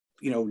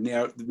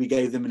now we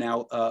gave them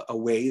a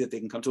way that they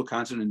can come to a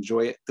concert and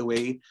enjoy it the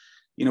way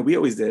we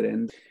always did,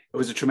 and it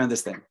was a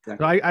tremendous thing.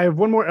 Exactly. I have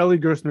one more Eli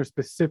Gerstner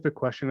specific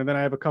question, and then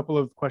I have a couple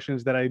of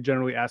questions that I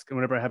generally ask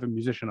whenever I have a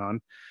musician on.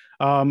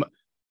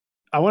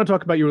 I want to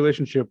talk about your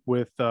relationship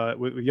with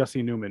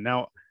Yossi Newman.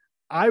 Now,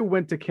 I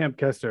went to Camp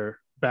Kester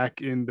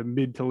back in the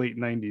mid to late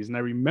 90s, and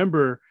I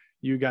remember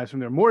you guys from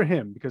there, more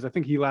him, because I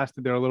think he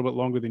lasted there a little bit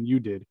longer than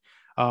you did.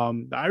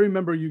 I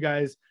remember you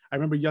guys. I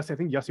remember Yossi. I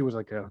think Yossi was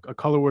like a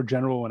color war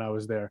general when I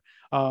was there.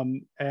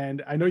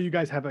 And I know you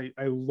guys have a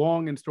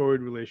long and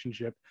storied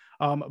relationship.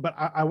 But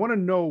I want to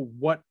know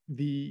what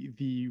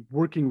the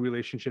working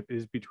relationship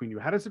is between you.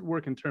 How does it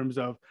work in terms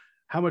of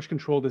how much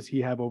control does he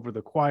have over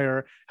the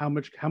choir? How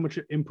much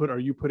input are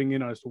you putting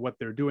in as to what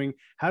they're doing?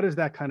 How does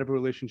that kind of a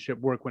relationship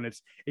work when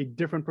it's a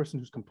different person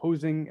who's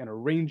composing and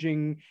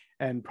arranging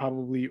and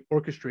probably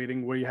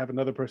orchestrating, where you have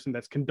another person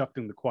that's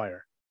conducting the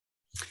choir?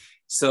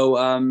 So,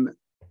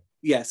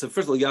 so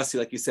first of all, Yossi,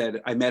 like you said,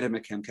 I met him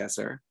at Camp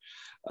Kesser.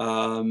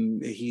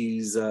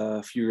 He's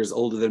a few years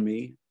older than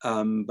me,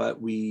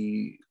 but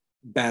we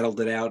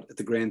battled it out at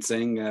the Grand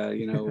Sing.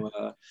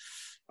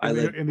 I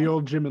led in the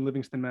old gym in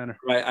Livingston Manor.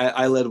 Right,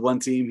 I led one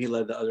team, he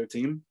led the other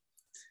team,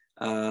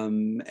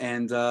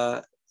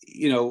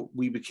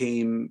 we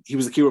became. He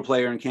was the keyboard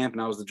player in camp,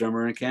 and I was the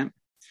drummer in camp,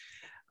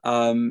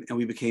 and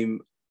we became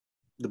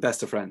the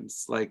best of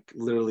friends. Like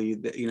literally,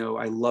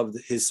 I loved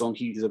his song.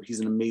 He's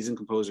an amazing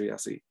composer,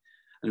 Yossi,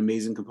 an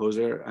amazing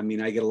composer. I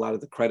mean, I get a lot of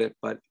the credit,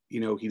 but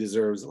he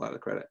deserves a lot of the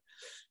credit.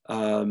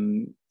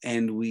 And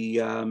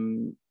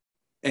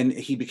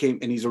he became,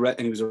 and he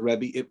was a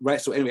Rebbe. Right.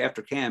 So anyway,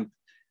 after camp,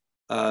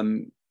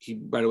 he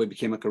right away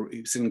became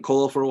he was singing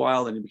Kollel for a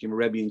while, and he became a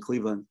Rebbe in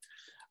Cleveland.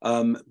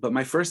 But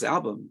my first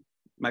album,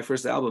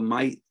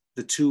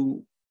 the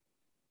two,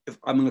 if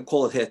I'm going to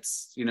call it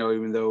hits,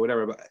 even though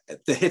whatever, but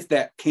the hits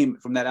that came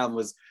from that album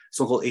was a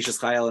song called Eishes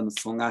Chayil and a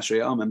song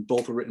Ashrei Am, and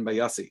both were written by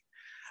Yossi.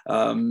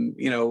 And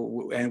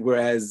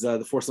whereas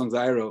the 4 songs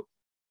I wrote,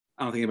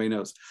 I don't think anybody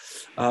knows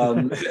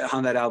on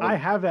that album. I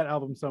have that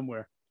album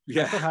somewhere.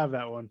 Yeah, I still have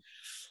that one.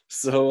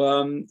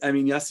 So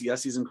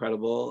Yossi's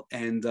incredible,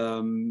 and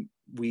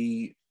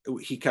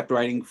he kept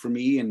writing for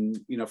me and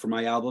for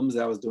my albums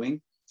that I was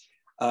doing.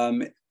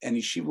 And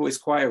Yeshiva Voice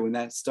Choir, when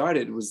that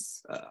started,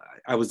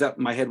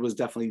 my head was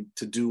definitely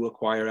to do a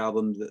choir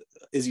album.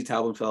 Izzy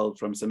Taubenfeld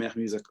from Sameach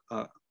Music,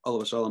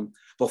 Olav Shalom,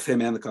 both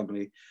him and the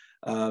company,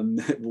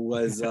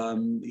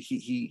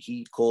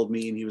 he called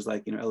me and he was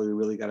like, Eli, we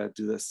really got to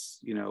do this.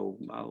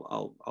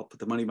 I'll put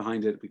the money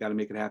behind it. We got to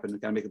make it happen. We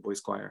got to make a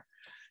voice choir.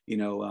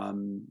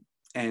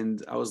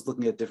 And I was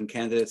looking at different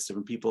candidates,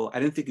 different people. I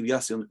didn't think of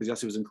Yossi because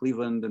Yossi was in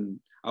Cleveland and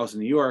I was in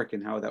New York,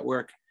 and how would that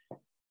work?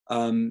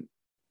 And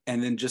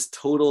then just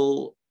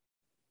total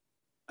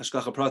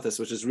Hashgacha Pratis,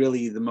 which is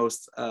really the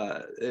most,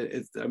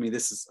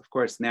 this is, of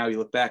course, now you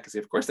look back and say,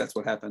 of course, that's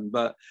what happened.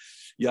 But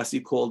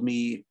Yossi called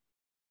me.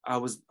 I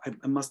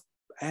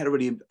had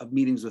already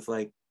meetings with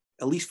like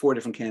at least 4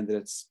 different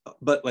candidates,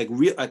 but I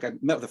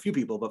met with a few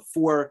people, but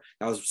 4,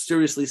 I was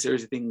seriously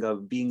thinking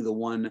of being the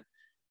one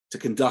to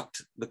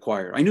conduct the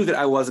choir. I knew that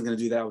I wasn't going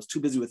to do that. I was too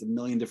busy with a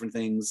million different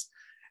things.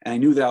 And I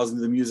knew that I was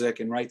going to do the music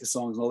and write the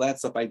songs and all that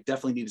stuff. I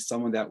definitely needed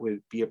someone that would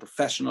be a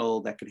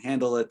professional, that could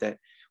handle it, that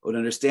would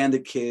understand the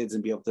kids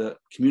and be able to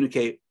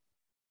communicate.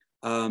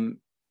 And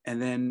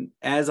then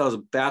as I was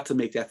about to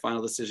make that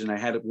final decision, I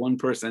had one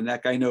person, and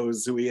that guy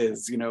knows who he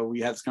is. We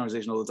have this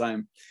conversation all the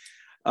time.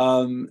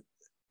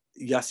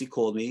 Yossi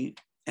called me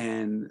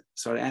and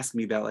started asking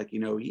me about,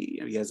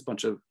 he has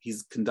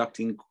he's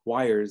conducting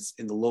choirs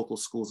in the local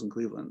schools in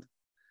Cleveland.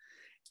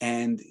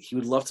 and he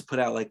would love to put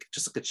out like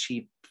just like a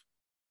cheap,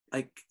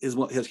 like he's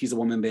a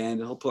one-man band,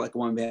 and he'll put like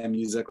one man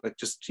music, like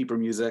just cheaper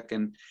music,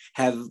 and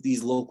have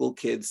these local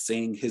kids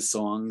sing his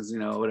songs,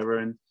 whatever.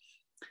 And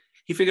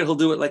he figured he'll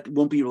do it like, it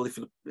won't be really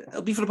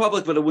it'll be for the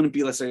public, but it wouldn't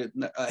be, let's say,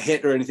 a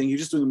hit or anything. He's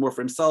just doing it more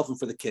for himself and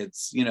for the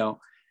kids, And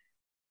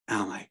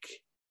I'm like,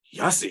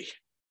 Yossi,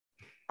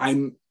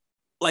 I'm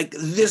like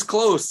this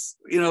close,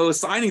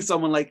 signing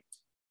someone, like,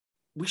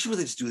 we should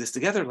really just do this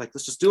together. Like,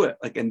 let's just do it.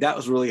 Like, and that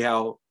was really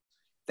how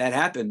that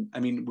happened. I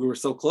mean, we were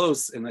so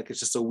close, and like, it's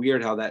just so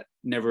weird how that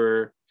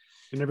never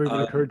even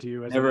occurred to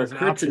you. Never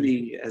occurred to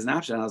me as an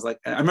option. I was like,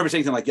 I remember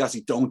saying to him, like,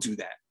 Yossi, don't do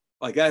that.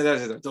 Like,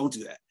 don't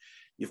do that.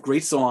 You have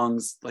great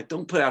songs. Like,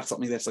 don't put out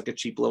something that's like a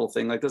cheap little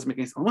thing. Like, doesn't make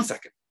any sense. 1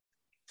 second.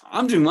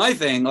 I'm doing my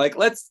thing. Like,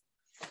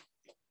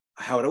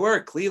 how would it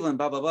work? Cleveland,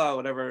 blah, blah, blah,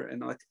 whatever.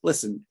 And like,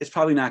 listen, it's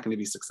probably not going to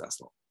be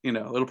successful.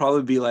 It'll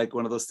probably be like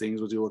one of those things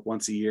we'll do like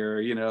once a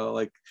year,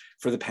 like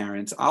for the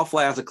parents. I'll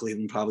fly out to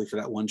Cleveland probably for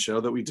that one show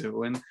that we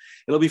do, and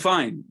it'll be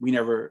fine.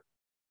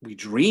 We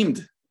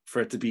dreamed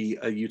for it to be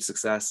a huge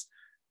success,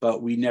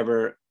 but we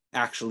never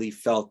actually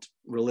felt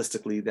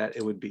realistically that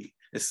it would be,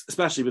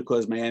 especially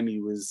because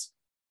Miami was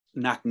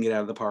knocking it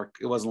out of the park.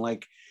 It wasn't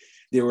like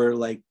they were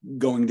like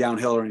going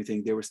downhill or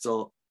anything. They were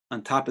still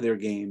on top of their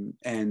game,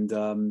 and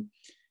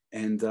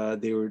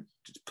they were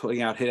just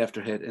putting out hit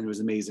after hit, and it was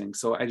amazing.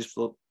 So I just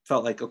felt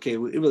like, okay, it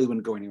really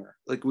wouldn't go anywhere.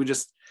 Like, we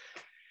just,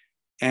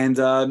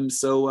 and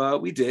so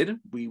we did.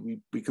 We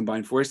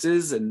combined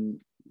forces, and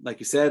like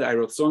you said, I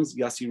wrote songs.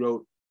 Yossi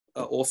wrote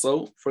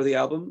also for the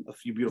album a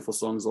few beautiful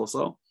songs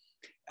also.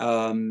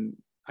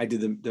 I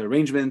did the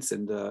arrangements,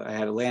 and I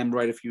had a Lamb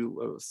write a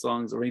few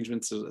songs,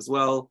 arrangements as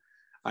well.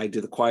 I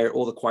did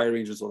all the choir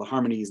arrangements, all the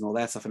harmonies and all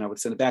that stuff, and I would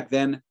send it back.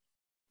 Then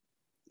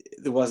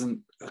there wasn't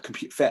a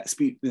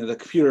the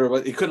computer,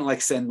 it couldn't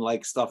like send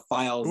like stuff,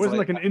 files. It wasn't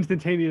like an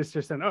instantaneous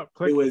just send up,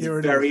 click. It was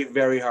very,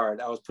 very hard.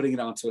 I was putting it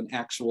onto an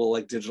actual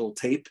like digital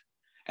tape,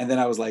 and then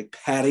I was like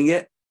padding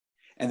it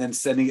and then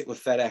sending it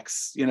with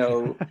FedEx,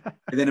 and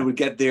then it would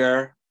get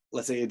there,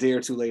 let's say a day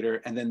or two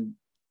later, and then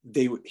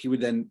he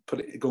would then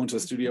go into a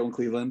studio in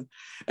Cleveland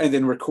and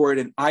then record,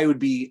 and I would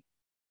be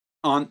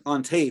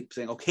on tape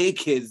saying, okay,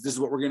 kids, this is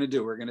what we're going to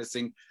do. We're going to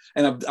sing.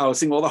 And I would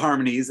sing all the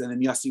harmonies, and then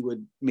Yossi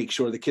would make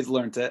sure the kids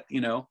learned it,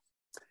 it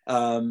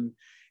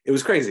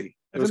was crazy.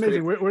 It was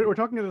amazing. We're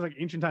talking about like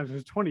ancient times. It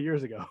was 20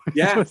 years ago.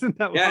 Yeah. It wasn't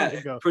that long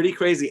ago. Pretty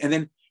crazy. And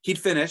then he'd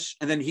finish,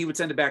 and then he would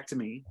send it back to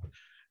me,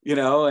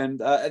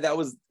 and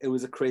it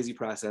was a crazy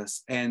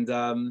process. And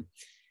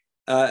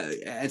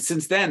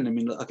since then, I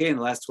mean, again,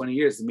 the last 20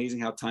 years, it's amazing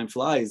how time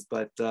flies,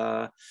 but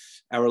our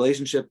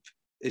relationship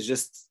is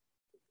just,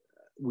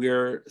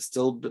 we're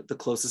still the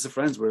closest of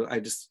friends.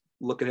 I just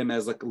look at him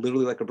as like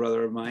literally like a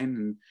brother of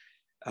mine,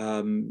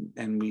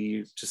 and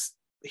he's just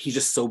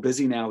so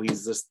busy now.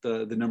 He's just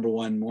the number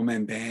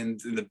one-man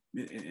band in the,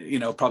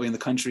 probably in the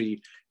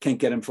country. Can't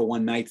get him for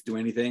one night to do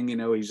anything.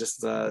 He's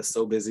just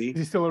so busy. Is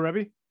he still a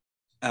Rebbe?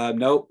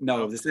 No.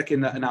 The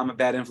second, and I'm a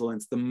bad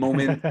influence. The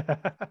moment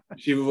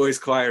Shiva Boys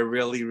Choir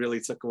really,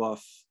 really took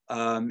off,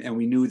 and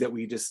we knew that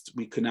we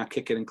could not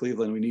kick it in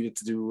Cleveland. We needed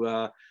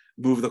to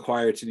move the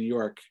choir to New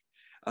York.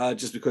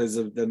 Just because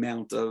of the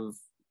amount of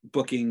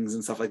bookings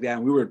and stuff like that.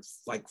 And we were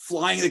like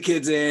flying the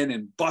kids in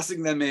and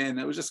busing them in.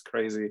 It was just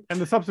crazy. And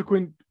the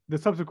subsequent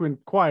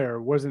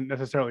choir wasn't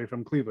necessarily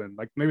from Cleveland.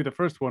 Like maybe the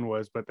first one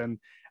was, but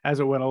then as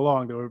it went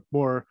along, there were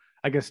more,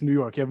 I guess, New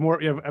York. You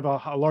have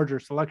a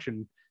larger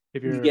selection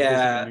if you're in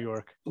New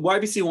York.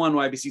 YBC 1,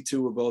 YBC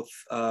 2 were both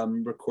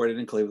recorded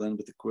in Cleveland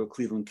with the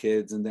Cleveland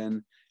kids. And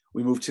then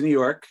we moved to New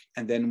York,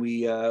 and then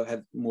we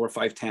had more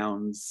 5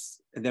 towns.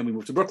 And then we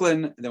moved to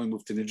Brooklyn, and then we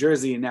moved to New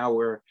Jersey, and now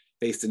we're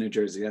based in New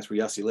Jersey. That's where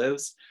Yossi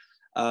lives.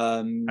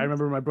 I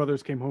remember my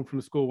brothers came home from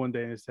school one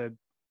day and said,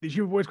 "The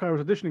Shiva Boys Choir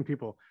was auditioning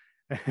people."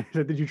 I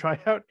said, "Did you try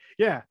out?"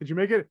 "Yeah." "Did you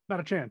make it?" "Not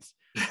a chance."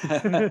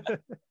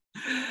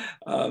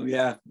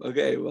 Yeah.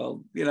 Okay.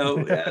 Well,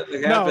 no,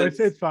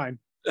 it's fine.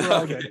 We're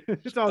all good.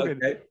 It's all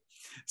good.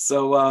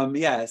 So and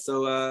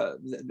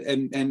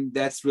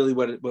that's really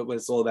what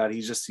it's all about.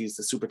 He's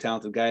a super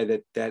talented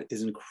guy that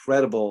is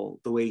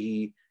incredible the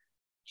way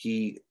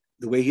he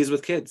is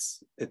with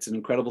kids. It's an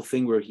incredible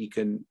thing where he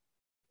can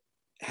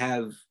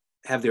have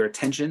their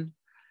attention,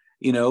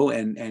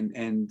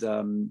 and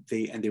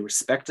they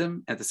respect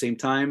him at the same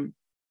time.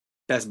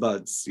 Best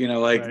buds,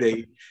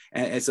 right.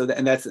 That's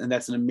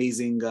an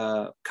amazing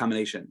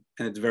combination,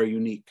 and it's very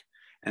unique,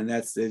 and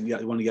that's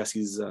one of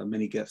Yossi's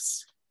many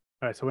gifts.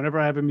 All right, so whenever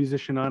I have a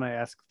musician on, I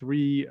ask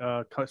 3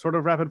 sort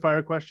of rapid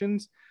fire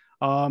questions.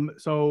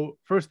 So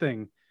first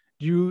thing,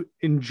 do you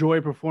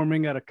enjoy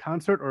performing at a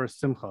concert or a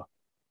simcha?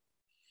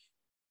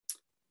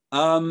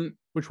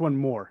 Which one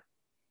more?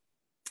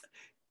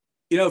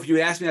 If you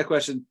asked me that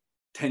question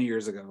 10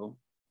 years ago,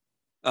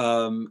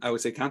 I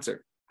would say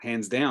concert,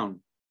 hands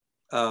down.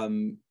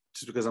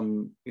 Just because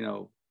I'm,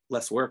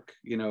 less work,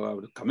 I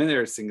would come in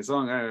there, sing a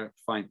song,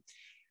 fine.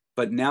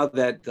 But now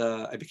that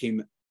I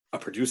became a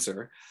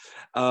producer,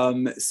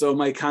 so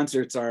my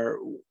concerts are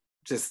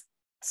just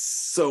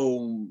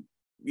so,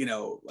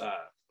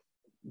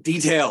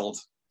 detailed,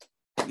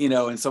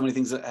 and so many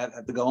things that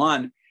have to go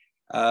on.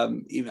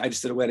 Even I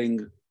just did a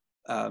wedding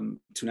 2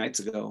 nights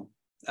ago,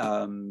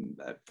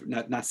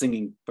 not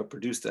singing, but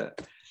produced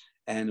it.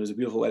 And it was a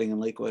beautiful wedding in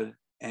Lakewood.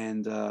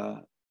 And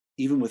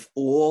even with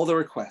all the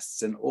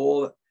requests and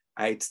all,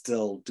 I'd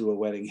still do a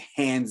wedding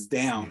hands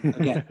down.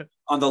 Again,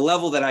 on the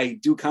level that I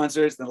do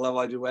concerts and the level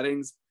I do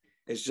weddings,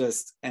 it's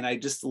just, and I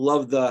just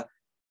love the,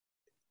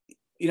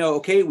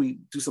 okay, we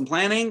do some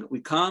planning,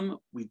 we come,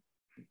 we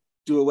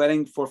do a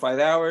wedding 4 or 5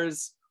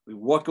 hours, we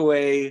walk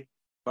away,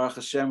 Baruch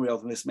Hashem, we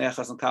have Mismeach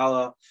Chas and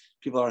Kala,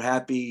 people are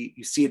happy,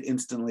 you see it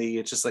instantly.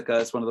 It's just like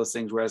it's one of those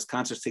things, whereas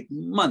concerts take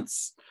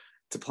months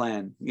to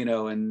plan,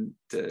 and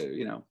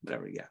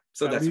whatever. Yeah.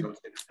 So that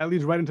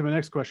leads right into my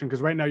next question,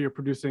 because right now you're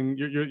producing,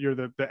 you're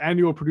the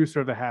annual producer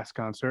of the Haas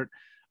concert.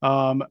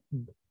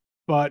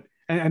 But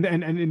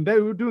in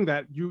doing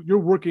that, you're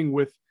working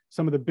with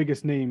some of the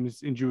biggest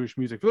names in Jewish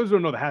music. For those who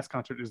don't know, the Haas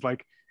concert is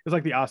like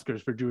the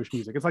Oscars for Jewish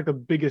music. It's like the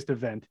biggest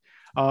event.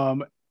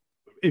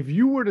 If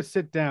you were to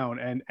sit down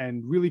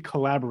and really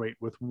collaborate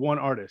with one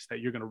artist,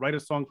 that you're going to write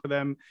a song for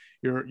them,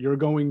 you're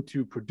going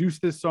to produce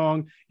this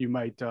song, you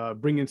might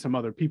bring in some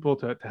other people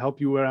to help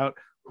you out.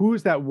 Who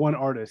is that one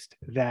artist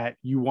that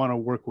you want to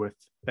work with,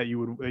 that you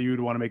would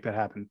want to make that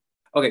happen?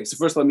 Okay, so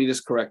first let me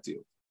just correct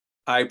you.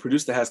 I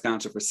produced the Haas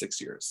concert for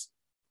 6 years,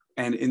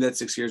 and in that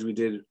 6 years we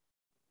did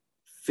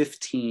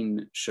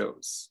 15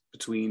 shows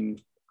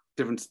between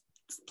different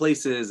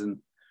places, and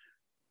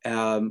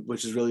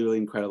which is really, really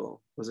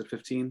incredible. Was it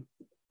 15?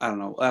 I don't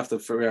know. I'll have to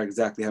figure out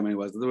exactly how many it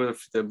was. There were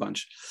a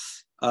bunch.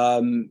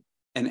 And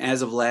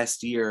as of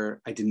last year,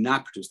 I did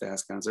not produce the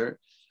Haas concert.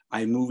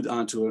 I moved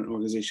on to an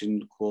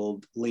organization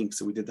called Link.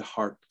 So we did the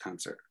Heart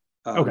concert.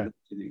 Okay.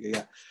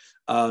 Yeah.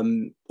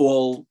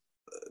 All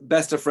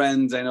best of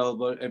friends. I know,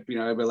 but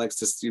everybody likes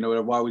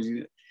to, why would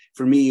you?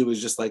 For me, it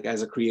was just like,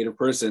 as a creative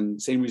person,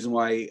 same reason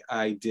why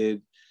I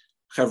did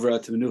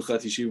Chevra to Menucha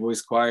to Yeshiva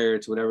Voice Choir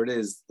to whatever it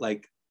is.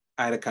 Like,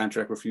 I had a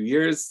contract for a few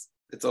years.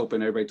 It's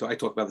open. I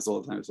talk about this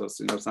all the time, so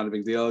it's not a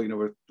big deal.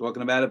 We're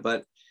talking about it,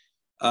 but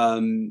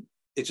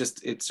it's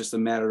just a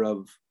matter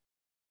of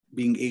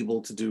being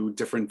able to do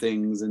different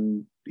things,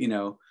 and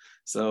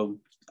so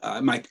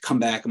I might come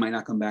back, I might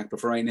not come back, but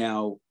for right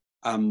now,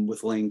 I'm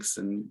with Lynx,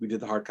 and we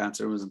did the Heart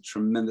concert. It was a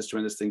tremendous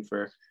thing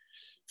for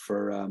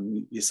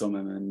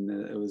Yisomim, and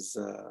it was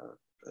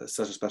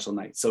such a special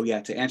night. So yeah,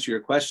 to answer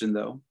your question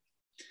though,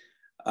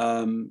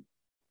 I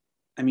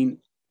mean,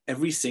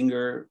 every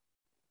singer.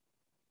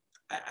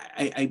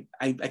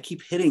 I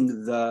keep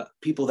hitting the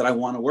people that I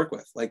want to work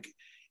with. Like,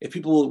 if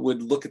people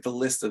would look at the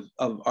list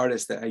of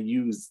artists that I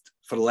used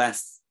for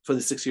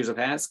the 6 years of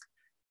Hask,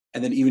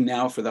 and then even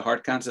now for the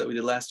Heart concert that we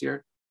did last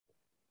year,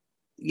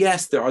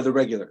 yes, there are the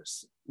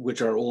regulars,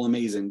 which are all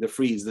amazing, the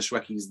Freeze, the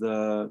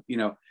Shwekis,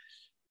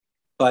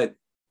 but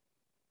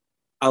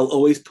I'll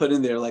always put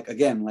in there, like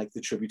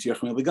the tribute to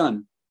Yerchmiel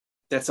Begun.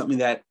 That's something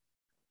that,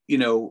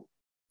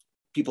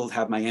 people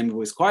have Miami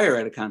Voice Choir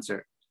at a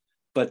concert.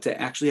 But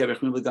to actually have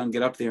Yerchmiel Begun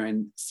get up there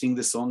and sing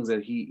the songs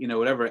that he,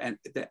 whatever, and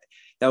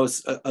that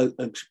was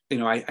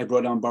I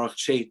brought on Baruch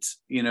Chait,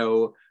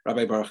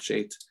 Rabbi Baruch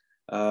Chait,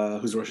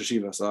 who's Rosh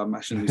Hashiva, so I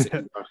shouldn't be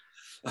saying Baruch.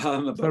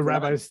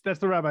 That's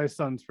the rabbi's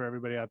sons for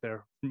everybody out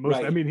there.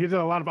 Right. I mean, he did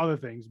a lot of other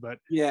things, but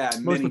yeah,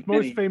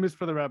 most famous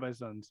for the rabbi's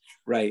sons.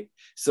 Right.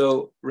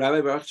 So Rabbi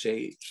Baruch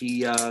Chait,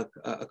 he a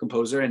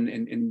composer,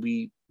 and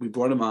we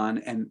brought him on,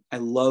 and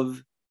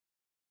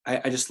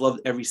I just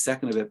loved every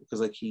second of it,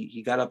 because like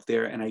he got up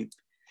there, and I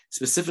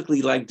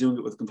specifically like doing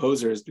it with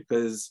composers,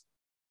 because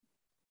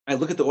I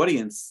look at the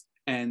audience,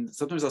 and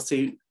sometimes I'll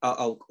say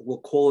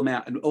we'll call them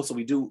out, and also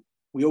we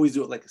always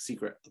do it like a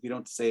secret. We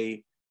don't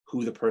say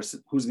who's going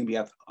to be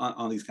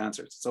on these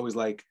concerts. It's always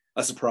like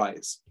a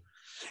surprise,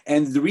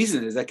 and the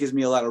reason is that gives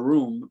me a lot of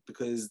room,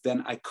 because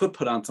then I could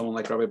put on someone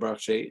like Rabbi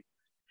Baruch Shea,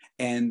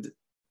 and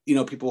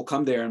people will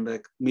come there and be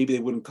like, maybe they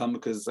wouldn't come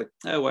because like,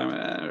 oh,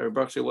 or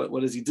Baruch Shea,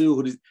 what does he do?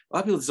 A lot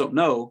of people just don't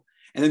know,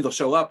 and then they'll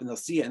show up and they'll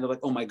see it and they're like,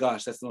 oh my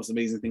gosh, that's the most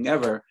amazing thing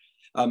ever.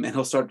 And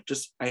he'll start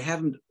I have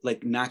him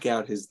like knock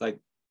out his like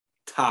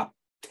top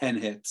 10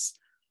 hits,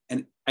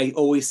 and I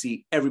always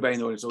see everybody in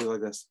the audience always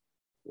like this.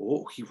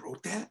 Oh, he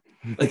wrote that?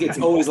 Like, it's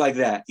always like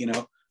that,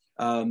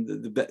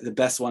 The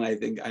best one I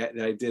think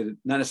that I did,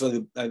 not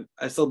necessarily,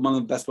 I still, one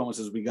of the best moments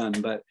has begun,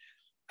 but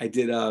I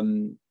did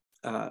Yishai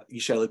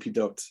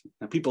Lepidot.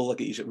 Now people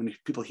look at Yishai, when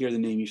people hear the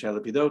name Yishai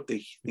Lepidot,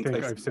 they think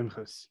I've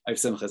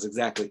Simchas,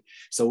 exactly.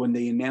 So when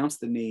they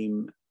announced the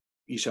name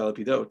Yishai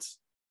Lepidot,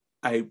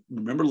 I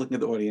remember looking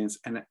at the audience,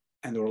 and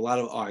there were a lot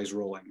of eyes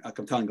rolling. Like,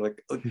 I'm telling you,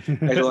 like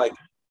guys are like,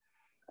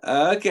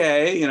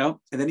 okay, and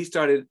then he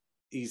started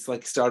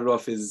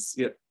off his,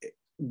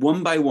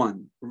 one by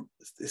one,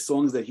 the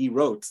songs that he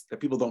wrote that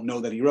people don't know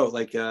that he wrote.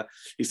 Like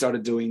he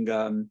started doing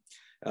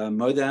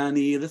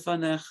Modani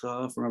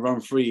Lefanecha from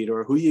Avram Fried,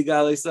 or Hu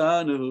Yigalei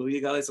Sanu, Hu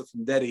Yigalei Sanu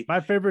from Dedi. My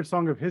favorite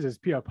song of his is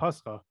Pia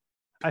Pascha.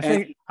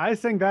 I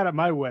sang that at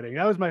my wedding.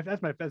 That's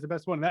the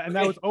best one. And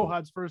that was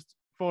Ohad's first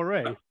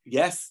foray.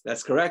 Yes,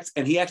 that's correct.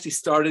 And he actually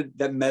started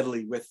that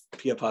medley with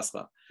Pia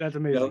Pascha. That's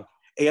amazing.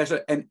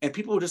 And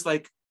people were just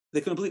like, they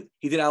couldn't believe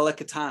he did Alek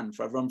Katan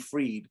for Avram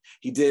Fried.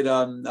 He did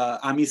Am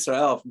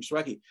Yisrael from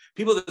Shreki.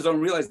 People that don't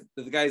realize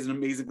that the guy is an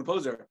amazing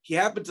composer. He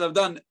happened to have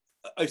done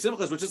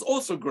Simchas, which is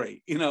also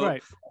great,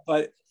 Right.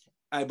 But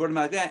I brought him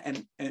like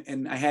that,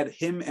 and I had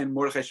him and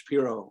Mordechai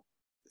Shapiro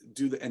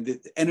do the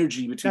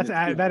energy between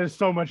that is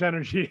so much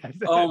energy.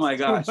 Oh my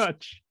gosh,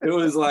 it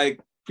was like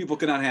people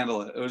could not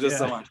handle it. It was just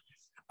so much.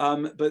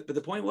 But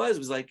the point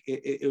was like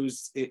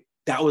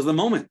that was the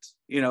moment,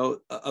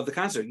 of the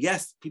concert.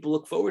 Yes, people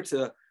look forward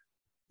to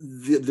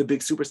the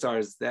big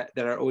superstars that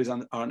are always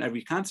on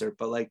every concert,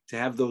 but like to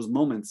have those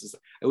moments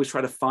I always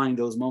try to find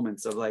those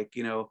moments of like,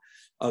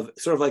 of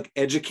sort of like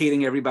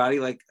educating everybody,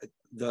 like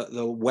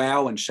the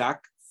wow and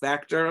shock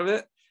factor of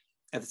it,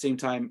 at the same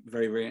time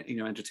very, very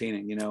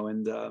entertaining,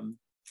 and Rabbi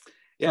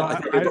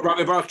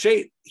Baruch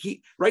Chait,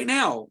 he right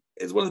now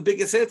is one of the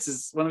biggest hits,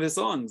 is one of his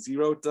songs. He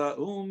wrote I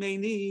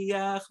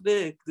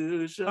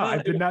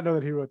did not know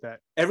that he wrote that.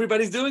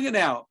 Everybody's doing it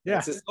now. Yeah,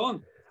 it's his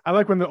song. I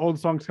like when the old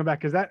songs come back,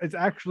 because that is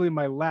actually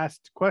my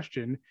last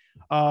question.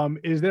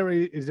 Is there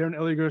an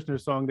Eli Gerstner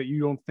song that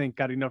you don't think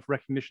got enough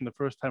recognition the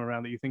first time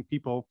around that you think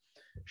people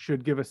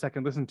should give a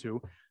second listen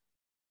to?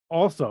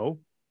 Also,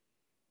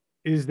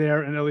 is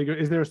there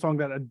a song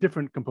that a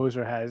different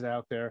composer has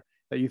out there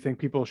that you think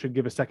people should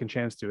give a second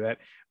chance to,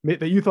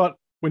 that you thought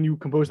when you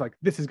composed, like,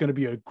 this is going to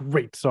be a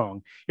great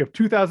song? You have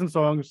 2,000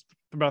 songs,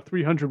 about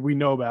 300 we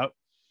know about.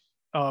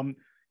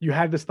 You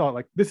had this thought,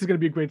 like, this is going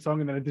to be a great song,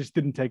 and then it just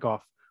didn't take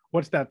off.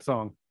 What's that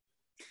song?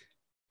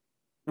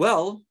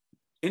 Well,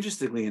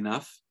 interestingly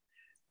enough,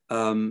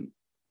 when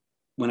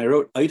I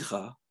wrote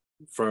Eidcha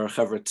for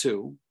Chevra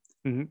 2,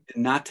 did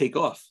not take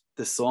off.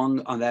 The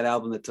song on that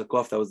album that took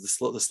off, that was the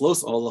slow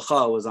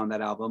Olacha, was on that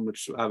album,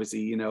 which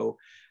obviously,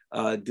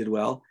 did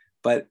well.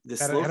 But the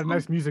slow had a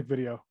nice music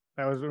video.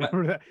 That was,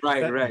 remember that?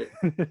 Right.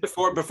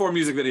 Before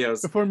music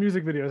videos. Before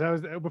music videos. That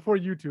was before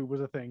YouTube was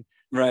a thing.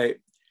 Right.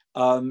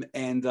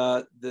 And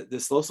the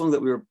slow song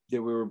that we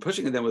were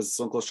pushing, and then was a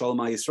song called Shalom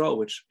Yisrael,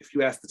 which, if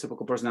you ask the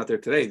typical person out there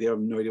today, they have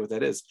no idea what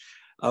that is.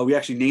 We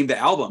actually named the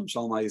album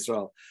Shalom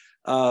Yisrael,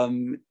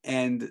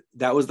 and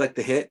that was like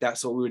the hit.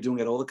 That's what we were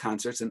doing at all the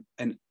concerts.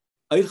 And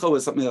Eidcha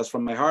was something that was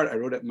from my heart. I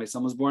wrote it when my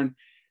son was born.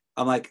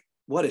 I'm like,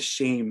 what a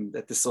shame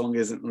that this song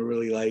isn't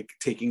really like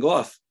taking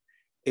off.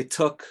 It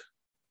took,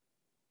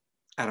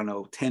 I don't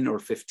know, 10 or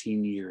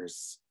 15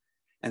 years.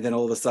 And then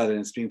all of a sudden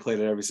it's being played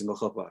at every single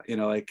chuppah,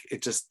 like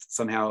it just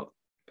somehow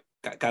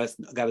got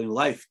a new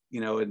life,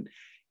 and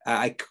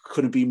I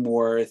couldn't be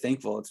more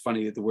thankful. It's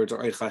funny that the words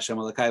are Hashem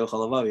Elokai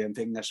v'chalavavi. I'm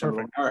taking that from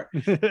my heart.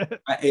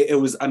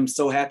 I'm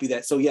so happy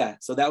that, so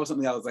that was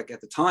something that I was like, at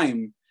the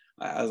time,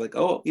 I was like,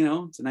 oh,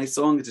 it's a nice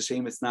song. It's a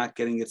shame it's not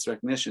getting its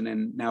recognition.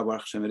 And now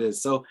Baruch Hashem it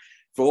is. So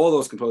for all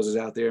those composers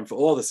out there, and for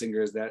all the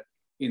singers that,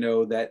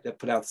 that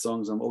put out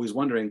songs, I'm always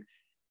wondering,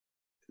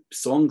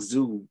 songs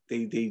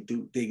they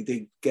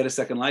get a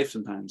second life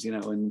sometimes,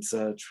 and it's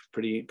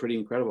pretty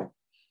incredible.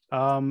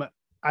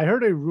 I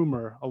heard a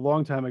rumor a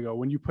long time ago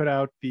when you put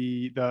out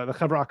the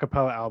Chevra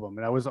acapella album,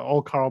 and that was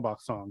all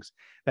Carlbach songs,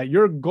 that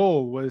your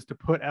goal was to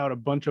put out a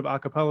bunch of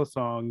acapella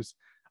songs,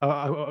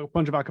 a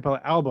bunch of acapella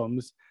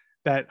albums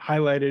that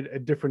highlighted a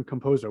different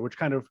composer, which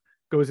kind of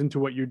goes into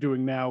what you're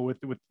doing now with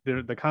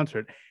the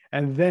concert.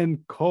 And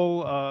then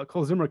Kol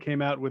Zimmer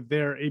came out with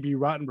their A.B.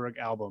 Rottenberg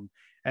album,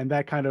 and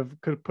that kind of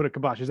could put a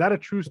kibosh. Is that a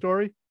true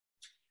story?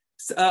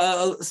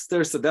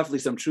 There's definitely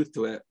some truth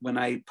to it. When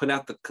I put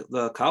out the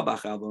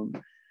Kalbach album,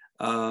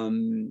 I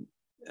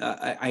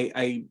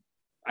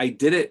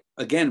did it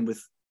again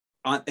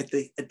at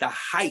the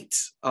height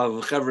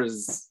of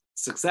Chevra's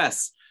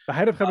success. The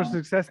height of Chevra's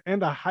success,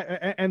 and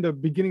the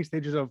beginning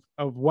stages of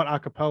what a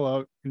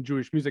cappella in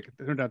Jewish music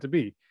turned out to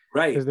be.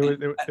 Right. Because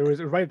there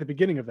was right at the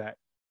beginning of that.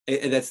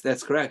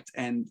 That's correct.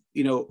 And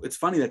it's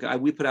funny, like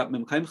we put out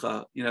Mim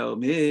Kaimcha,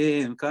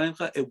 Mim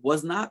Kaimcha. It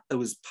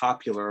was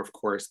popular, of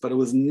course, but it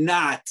was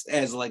not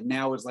as like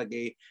now. It's like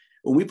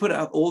when we put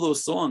out all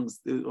those songs,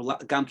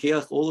 Gam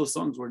Keach, all those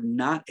songs were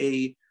not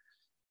the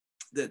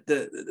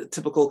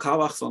typical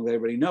Kavach song that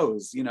everybody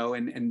knows,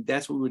 and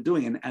that's what we were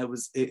doing. And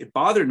it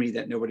bothered me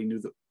that nobody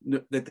knew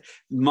that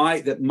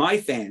my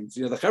fans,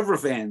 the Chevra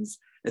fans,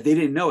 that they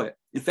didn't know it.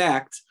 In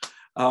fact,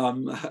 I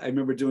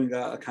remember doing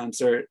a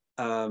concert.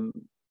 I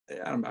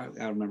don't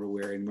remember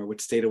where anymore,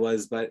 which state it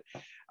was, but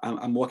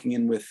I'm walking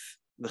in with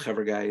the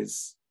Chevra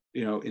guys,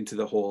 into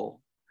the hall,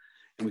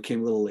 and we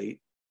came a little late,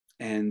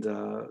 and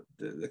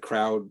the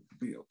crowd,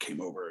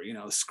 came over,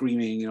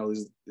 screaming,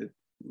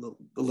 the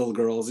little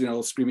girls,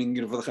 screaming,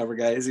 for the Chevra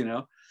guys,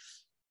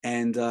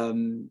 and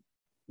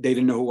they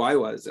didn't know who I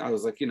was. I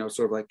was like,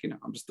 sort of like,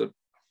 I'm just the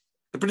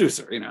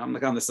producer, I'm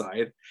like on the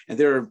side, and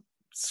they're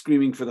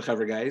screaming for the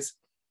Chevra guys.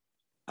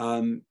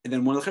 And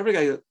then one of the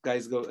Chevra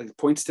guys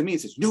points to me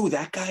and says, "You know who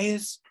that guy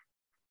is?"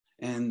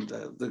 And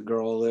the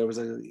girl there was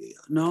like,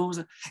 "No, it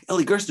was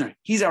Eli Gerstner.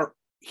 He's our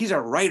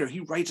writer. He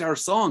writes our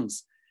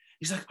songs."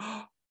 He's like,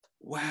 "Oh,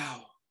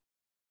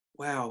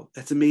 wow,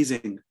 that's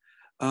amazing.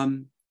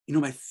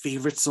 My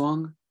favorite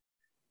song,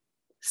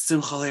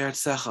 Simcha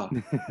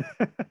Le'Artsecha."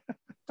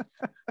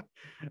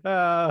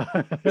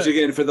 Which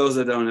again, for those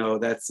that don't know,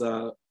 that's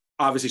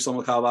obviously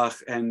Shlomo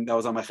Kalbach, and that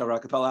was on my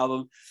Chevra Acapella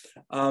album.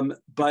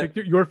 But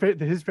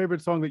his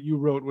favorite song that you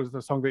wrote was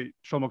the song that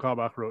Shlomo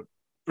Kalbach wrote.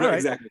 Right,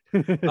 exactly.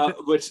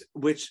 Which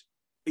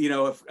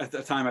if at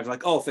the time I was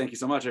like, oh, thank you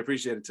so much, I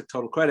appreciate it, took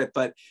total credit.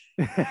 But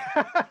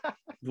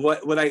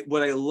what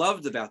I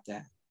loved about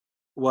that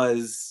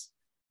was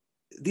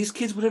these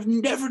kids would have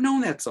never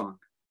known that song,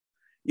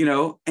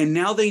 and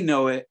now they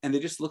know it, and they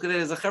just look at it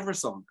as a Chevra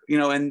song,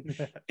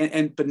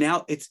 and but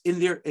now it's in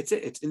their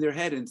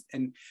head,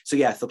 and so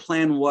yeah, the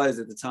plan was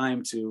at the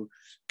time to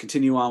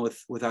continue on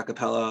with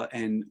acapella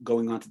and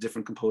going on to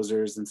different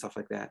composers and stuff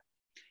like that.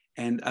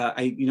 And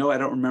I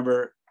don't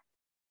remember.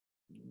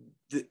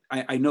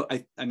 I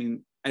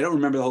mean, I don't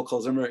remember the whole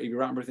Kol Zimmer, Avi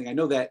Rottenberg thing. I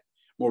know that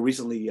more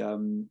recently,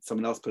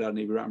 someone else put out an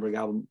Avi Rottenberg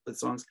album with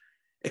songs.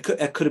 It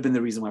could have been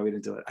the reason why we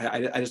didn't do it.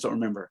 I just don't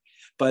remember.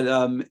 But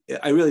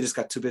I really just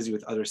got too busy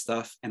with other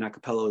stuff, and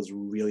acapella is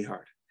really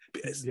hard.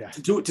 Yeah.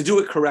 To do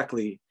it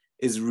correctly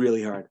is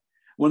really hard.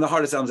 One of the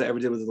hardest albums I ever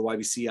did was the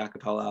YBC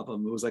acapella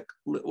album. It was like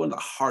one of the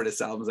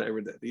hardest albums I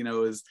ever did.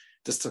 It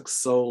just took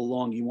so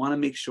long. You want to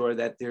make sure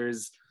that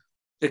there's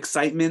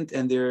excitement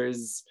and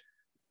there's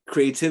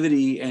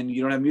creativity, and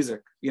you don't have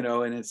music,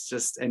 and it's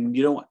just, and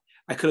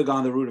I could have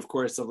gone the route, of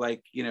course, of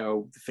like,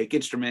 fake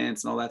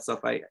instruments and all that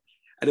stuff. I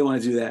didn't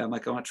want to do that. I'm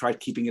like, I want to try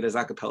keeping it as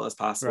acapella as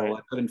possible. Right. I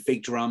put in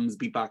fake drums,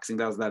 beatboxing,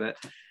 that was about it.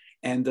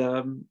 And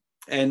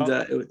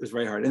it was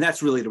very hard. And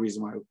that's really the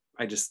reason why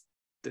I just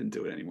didn't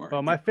do it anymore.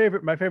 Well, my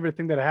favorite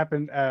thing that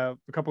happened a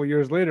couple of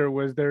years later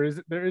was there's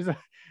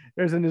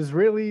an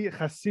Israeli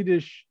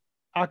Hasidic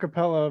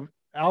acapella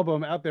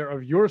album out there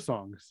of your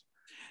songs.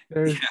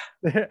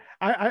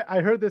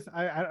 I heard this.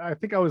 I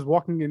think I was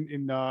walking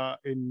in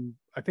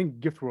I think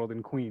Gift World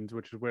in Queens,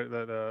 which is where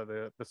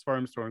the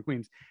Svarim store in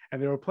Queens, and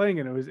they were playing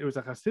it. It was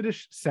a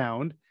Hasidic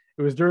sound.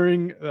 It was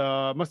during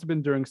must have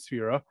been during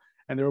Sfira,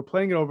 and they were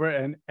playing it over,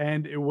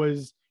 and it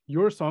was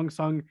your song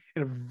sung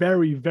in a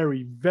very,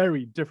 very,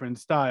 very different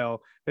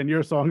style than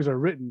your songs are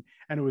written,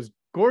 and it was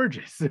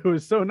gorgeous. It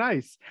was so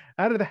nice.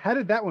 How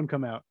did that one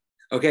come out?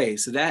 Okay,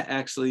 so that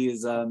actually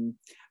is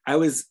I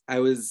was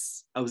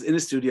in a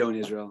studio in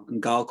Israel,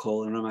 in Gal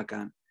Kol in Ramat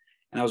Gan,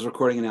 and I was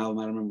recording an album.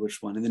 I don't remember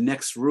which one. In the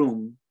next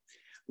room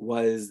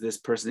was this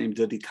person named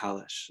Dudi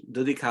Kalish.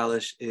 Dudi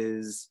Kalish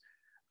is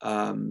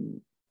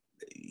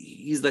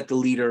he's like the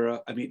leader.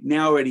 I mean,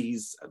 now already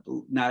he's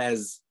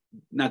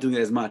not doing it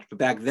as much, but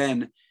back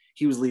then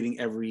he was leading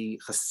every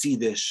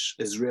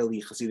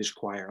Israeli Hasidic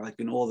choir. Like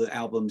in all the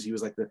albums, he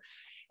was like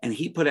and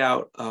he put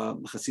out a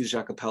Hasidic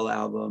a cappella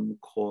album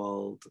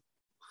called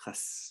I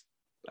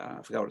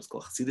forgot what it's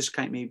called,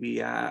 Hasidishkeit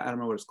maybe, I don't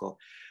know what it's called.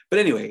 But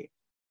anyway,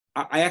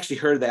 I actually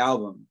heard the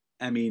album.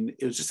 I mean,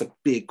 it was just a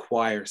big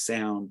choir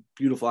sound,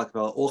 beautiful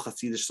acapella, all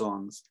Hasidic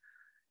songs.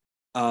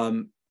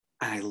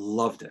 I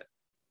loved it.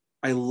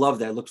 I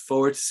looked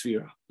forward to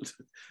Sfira.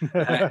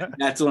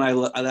 That's what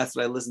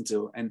I listened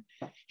to, and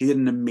he did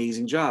an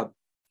amazing job.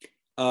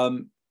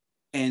 And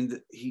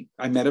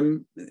I met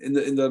him in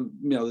the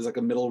there's like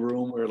a middle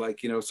room where like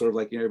sort of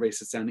like everybody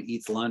sits down and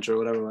eats lunch or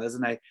whatever it was,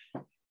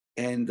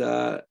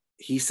 and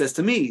he says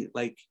to me,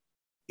 like,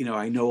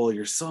 I know all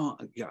your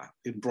songs,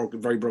 in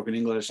very broken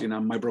English,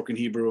 my broken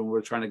Hebrew, and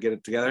we're trying to get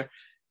it together.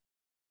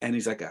 And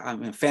he's like,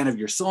 I'm a fan of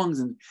your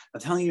songs, and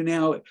I'm telling you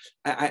now,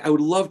 I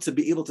would love to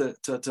be able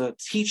to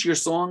teach your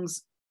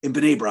songs in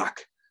Bnei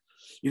Brak.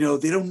 They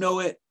don't know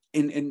it,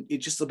 and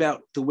it's just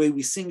about the way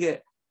we sing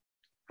it.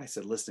 I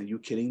said, listen, are you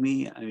kidding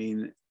me? I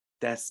mean,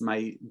 that's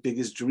my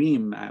biggest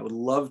dream. I would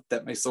love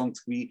that my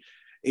songs be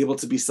able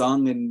to be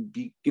sung and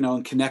be,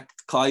 and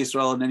connect Klal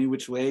Yisrael in any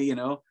which way,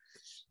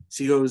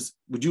 So he goes,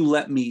 would you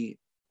let me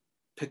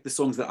pick the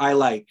songs that I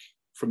like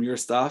from your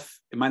stuff?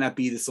 It might not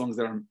be the songs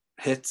that are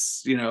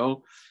hits,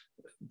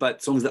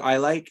 but songs that I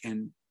like,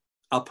 and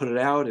I'll put it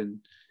out and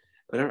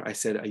whatever. I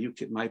said, are you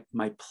kidding?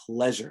 My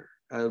pleasure,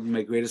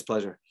 my greatest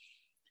pleasure.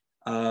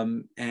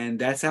 And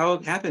that's how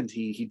it happened.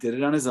 He did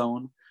it on his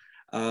own.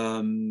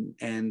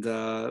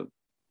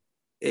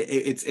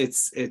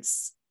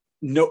 It's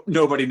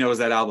nobody knows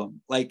that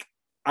album. Like,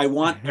 I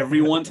want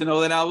everyone to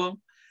know that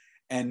album,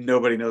 and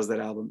nobody knows that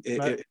album.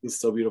 It is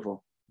so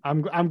beautiful.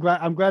 I'm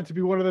glad to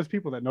be one of those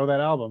people that know that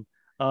album.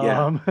 I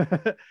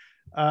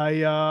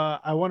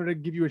wanted to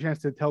give you a chance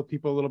to tell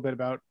people a little bit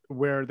about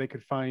where they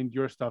could find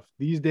your stuff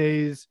these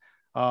days,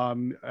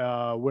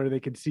 where they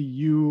could see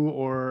you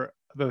or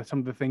some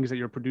of the things that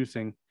you're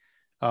producing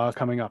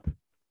coming up.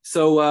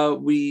 So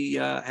we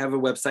have a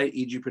website,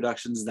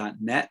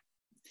 egproductions.net,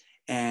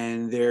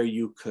 and there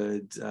you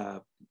could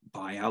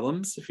buy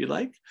albums if you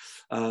like,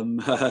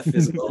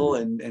 physical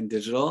and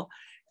digital,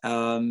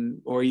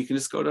 or you can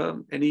just go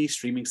to any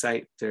streaming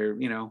site there,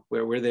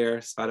 where we're there,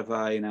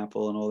 Spotify and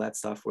Apple and all that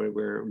stuff, where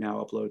we're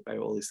now uploaded by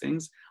all these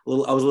things. I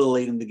was a little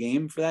late in the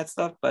game for that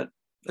stuff, but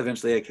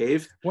eventually I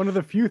caved. One of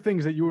the few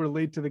things that you were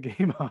late to the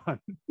game on.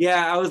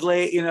 Yeah, I was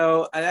late,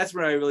 that's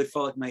where I really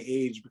felt like my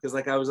age, because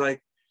like I was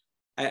like,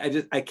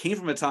 I came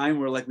from a time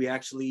where like we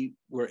actually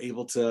were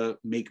able to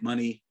make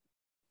money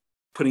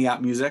putting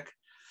out music.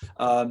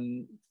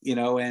 And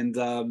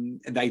the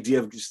idea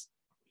of just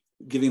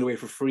giving it away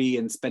for free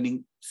and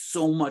spending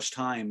so much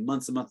time,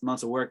 months and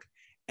months of work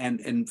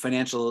and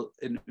financial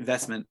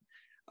investment.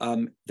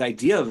 The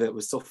idea of it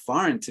was so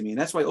foreign to me. And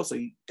that's why also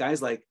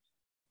guys like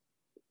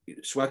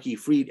Shweki,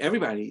 Fried,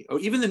 everybody, or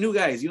even the new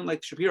guys,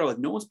 like Shapiro, like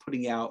no one's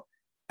putting out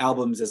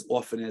albums as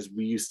often as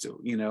we used to,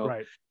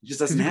 Right. It just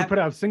doesn't happen. You happen. can put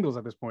out singles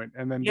at this point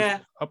and then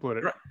just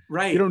upload it.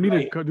 Right. You don't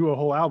need to do a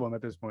whole album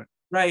at this point.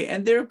 Right.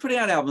 And they're putting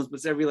out albums, but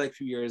it's every like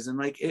few years. And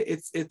like,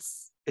 it's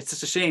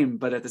such a shame,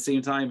 but at the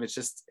same time, it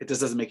just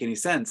doesn't make any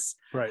sense.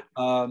 Right.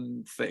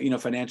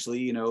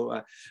 Financially,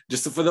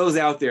 just for those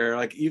out there,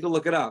 like you can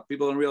look it up.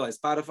 People don't realize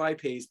Spotify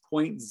pays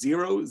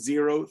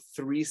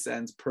 0.003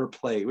 cents per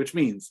play, which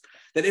means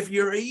that if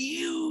you're a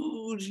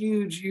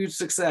huge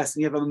success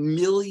and you have 1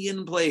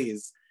 million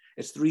plays,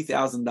 it's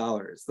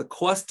 $3,000. The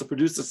cost to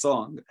produce a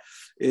song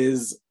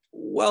is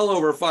well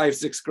over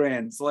 $5-6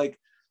 grand. So like,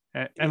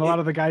 and a lot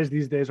of the guys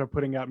these days are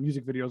putting out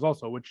music videos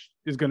also, which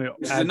is going to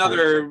add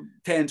another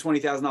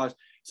 $10,000-$20,000.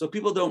 So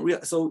people don't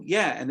realize. So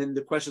yeah, and then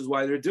the question is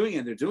why they're doing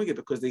it. They're doing it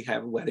because they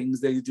have weddings.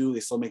 They're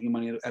still making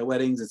money at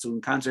weddings and doing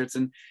concerts,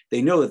 and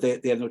they know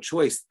that they have no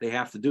choice. They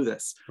have to do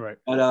this. Right.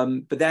 But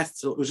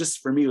it was just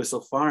for me. It was so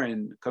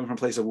foreign coming from a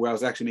place of where I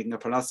was actually making a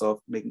parnasa,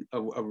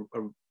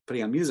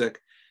 putting on music,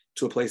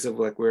 to a place of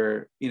like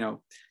where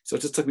So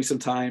it just took me some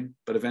time,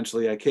 but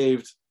eventually I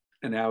caved,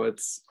 and now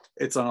it's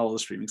on all the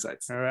streaming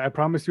sites. All right, I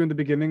promised you in the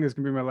beginning, this is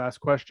going to be my last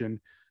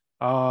question.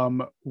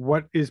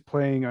 What is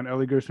playing on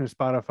Eli Gerstner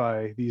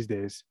Spotify these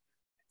days?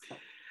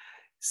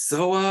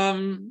 So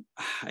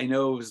I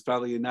know it's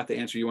probably not the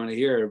answer you want to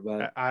hear,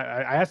 but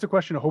I asked a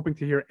question hoping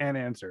to hear an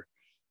answer.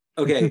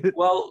 Okay,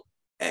 well,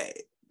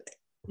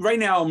 right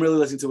now I'm really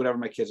listening to whatever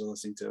my kids are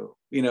listening to,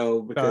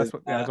 because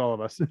that's all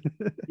of us.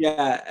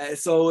 Yeah.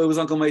 So it was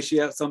Uncle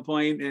Maishi at some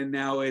point, and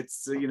now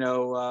it's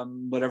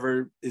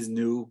whatever is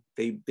new.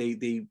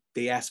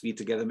 They ask me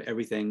to get them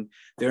everything.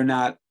 They're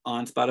not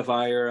on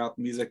Spotify or Apple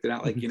Music. They're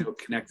not like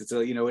connected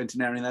to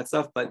internet and that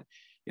stuff. But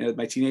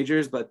my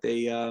teenagers. But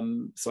they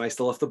so I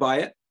still have to buy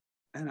it.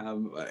 And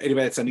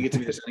anybody that's sending it to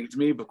me, they're sending it to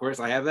me. But of course,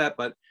 I have that.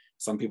 But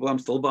some people I'm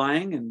still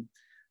buying and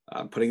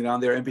putting it on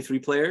their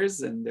MP3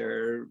 players, and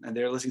they're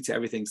listening to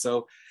everything.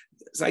 So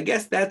I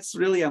guess that's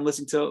really, I'm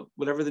listening to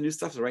whatever the new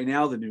stuff is right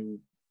now. The new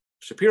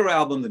Shapiro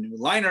album, the new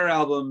Liner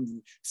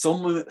album,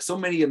 so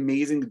many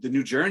amazing, the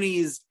new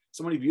Journeys,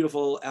 so many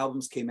beautiful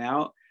albums came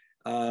out,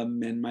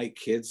 and my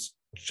kids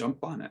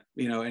jump on it.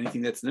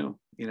 Anything that's new.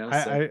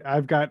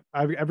 I've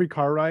every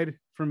car ride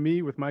from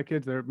me with my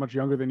kids. They're much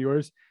younger than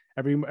yours.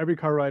 Every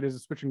car ride is a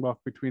switching block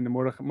between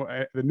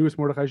the newest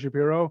Mordechai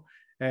Shapiro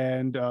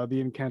and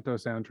the Encanto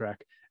soundtrack.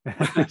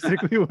 That's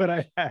basically what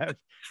I have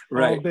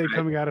all day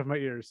coming out of my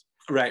ears.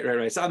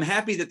 Right. So I'm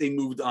happy that they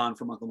moved on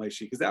from Uncle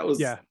Maishi, because that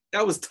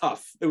was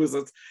tough.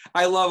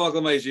 I love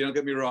Uncle Maishi, don't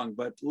get me wrong,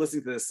 but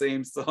listening to the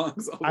same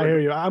songs. I hear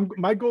you.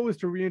 My goal is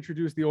to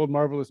reintroduce the old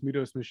Marvelous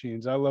Midos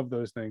machines. I love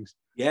those things.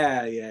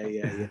 Yeah.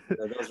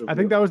 I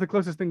think that was the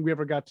closest thing we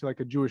ever got to like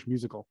a Jewish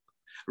musical.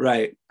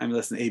 Right. I mean,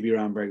 listen, A.B.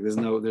 Romberg. There's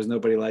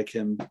nobody like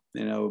him.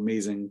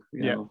 Amazing.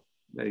 You know.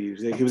 That he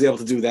was able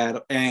to do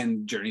that,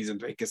 and Journeys in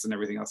Vegas and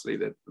everything else that he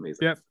did.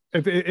 Amazing. Yeah.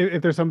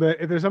 If there's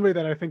somebody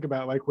that I think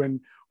about, like when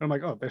I'm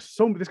like, oh, this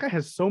guy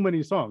has so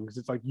many songs.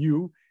 It's like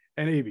you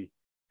and AB,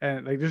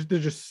 and like there's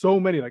just so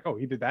many. Like, oh,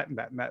 he did that and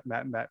that and that and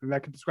that and that, and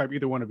that could describe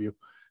either one of you.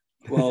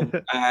 Well,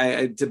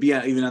 to be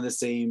even on the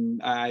same,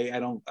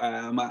 I'm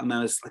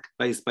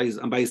by his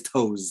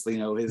toes.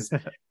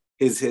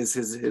 He's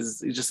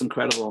just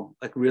incredible.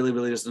 Like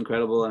really just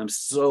incredible. And I'm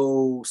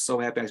so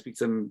happy. I speak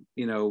to him,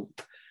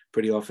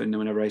 pretty often.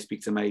 Whenever I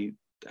speak to him,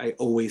 I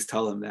always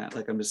tell him that.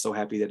 Like, I'm just so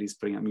happy that he's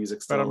putting out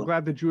music still. But I'm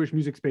glad the Jewish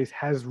music space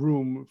has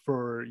room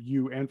for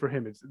you and for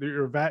him. It's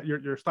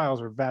your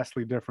styles are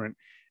vastly different,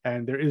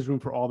 and there is room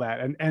for all that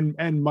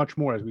and much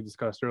more, as we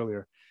discussed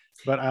earlier.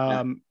 But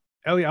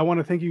Eli, I want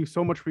to thank you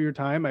so much for your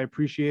time. I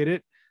appreciate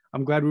it.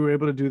 I'm glad we were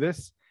able to do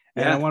this,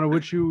 and I want to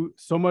wish you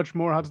so much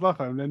more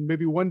Hatzlacha. And then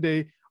maybe one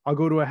day I'll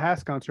go to a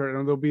Haas concert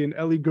and there'll be an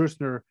Eli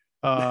Gerstner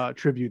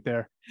tribute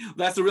there.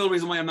 That's the real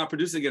reason why I'm not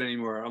producing it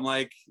anymore. I'm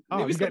like,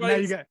 now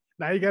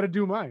you got to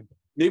do mine.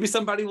 Maybe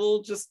somebody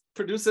will just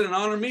produce it and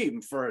honor me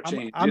for a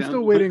change. I'm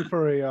still waiting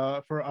for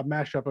a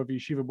mashup of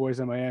Yeshiva Boys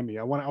in Miami.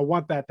 I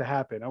want that to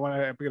happen. I want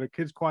to get a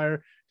kids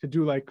choir to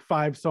do like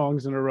 5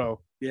 songs in a row.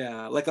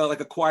 Yeah, like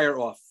a choir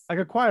off. Like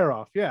a choir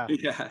off. Yeah.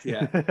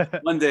 Yeah.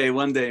 One day,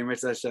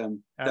 Mitzvah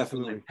Hashem.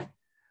 Absolutely. Definitely.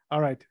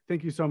 All right.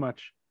 Thank you so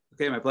much.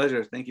 Okay, my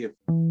pleasure. Thank you.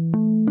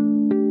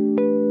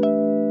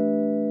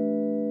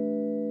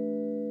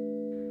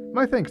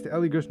 My thanks to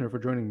Eli Gerstner for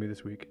joining me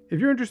this week. If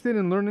you're interested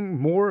in learning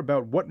more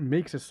about what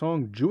makes a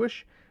song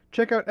Jewish,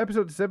 check out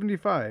episode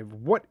 75,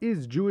 What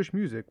is Jewish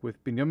Music,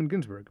 with Binyamin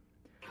Ginsberg.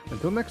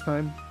 Until next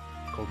time,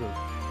 Kol Tov.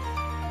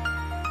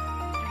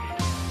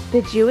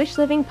 The Jewish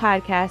Living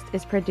Podcast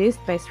is produced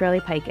by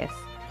Sreli Paikus.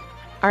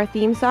 Our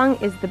theme song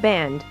is The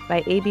Band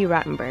by A.B.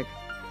 Rottenberg.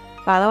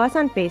 Follow us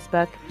on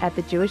Facebook at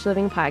The Jewish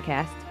Living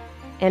Podcast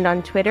and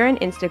on Twitter and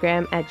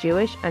Instagram at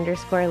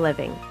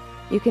Jewish_living.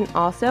 You can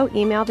also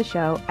email the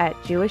show at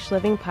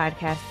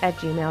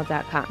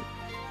jewishlivingpodcast@gmail.com.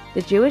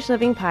 The Jewish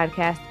Living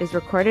Podcast is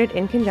recorded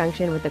in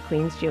conjunction with the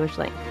Queen's Jewish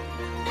Link.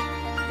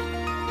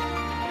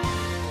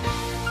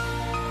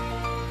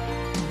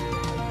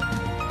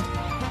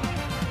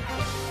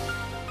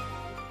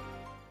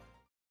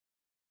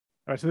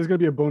 All right, so there's going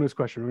to be a bonus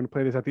question. We're going to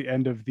play this at the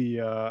end of the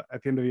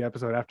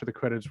episode after the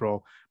credits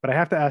roll. But I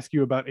have to ask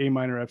you about A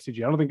minor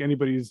FCG. I don't think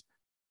anybody's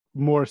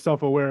more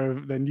self-aware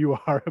than you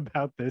are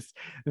about this,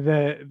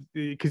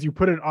 because you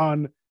put it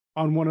on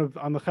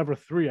the Chevra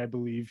 3, I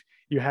believe.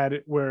 You had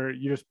it where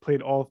you just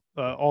played all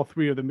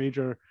three of the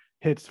major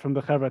hits from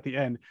the Chevra at the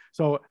end.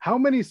 So how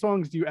many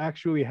songs do you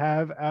actually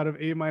have out of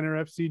A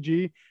minor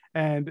FCG,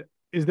 and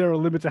is there a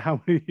limit to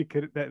how many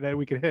that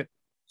we could hit?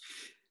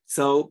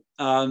 So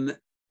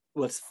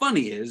what's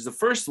funny is the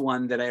first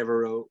one that I ever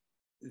wrote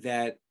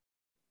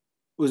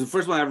was a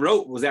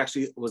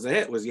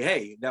hit, was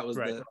Hey. That was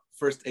right. The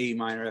first A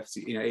minor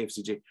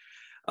AFCG.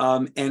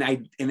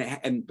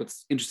 And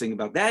what's interesting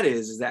about that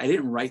is that I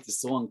didn't write the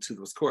song to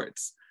those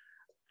chords.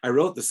 I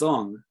wrote the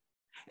song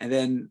and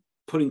then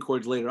putting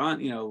chords later on,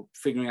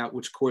 figuring out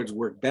which chords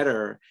work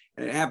better.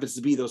 And it happens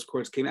to be those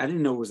chords came. I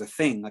didn't know it was a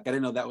thing. Like I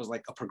didn't know that was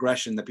like a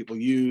progression that people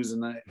use in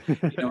the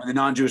in the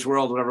non-Jewish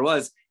world, whatever it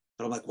was.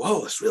 But I'm like,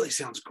 whoa, this really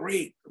sounds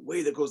great. The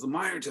way that goes the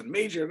minor to the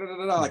major,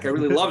 like I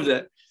really loved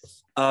it.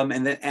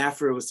 And then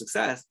after it was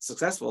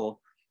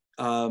successful,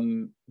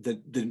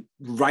 the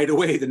right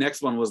away the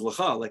next one was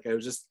Lecha. Like I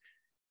was just,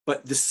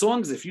 but the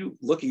songs, if you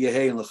look at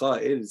Yehei and Lecha,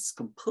 it is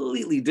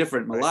completely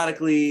different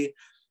melodically,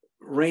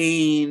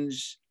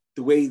 range,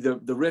 the way the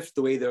riff,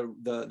 the way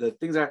the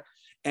things are,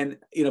 and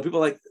people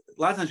like a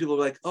lot of times people are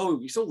like, oh,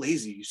 you're so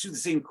lazy, you shoot the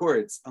same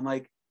chords. I'm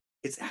like,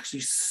 it's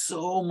actually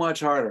so much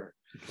harder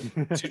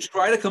to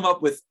try to come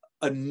up with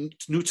a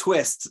new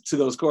twist to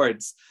those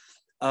chords.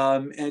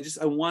 And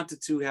I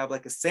wanted to have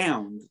like a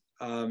sound,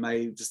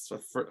 like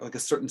a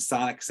certain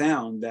sonic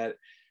sound that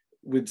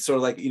would sort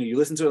of like, you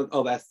listen to it,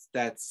 oh,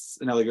 that's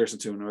an Eli Gerstner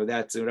tune, or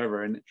that's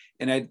whatever.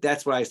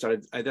 That's why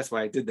that's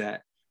why I did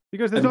that.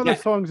 Because there's other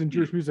songs in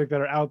Jewish music that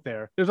are out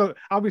there. There's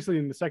obviously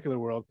in the secular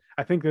world.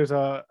 I think there's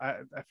I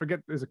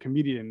forget, there's a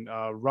comedian,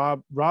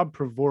 Rob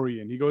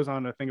Pravorian. He goes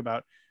on a thing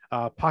about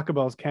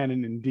Pachelbel's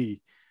Canon in D.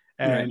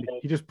 And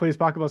he just plays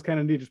Pachelbel's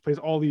Canon in D, just plays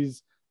all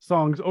these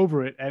songs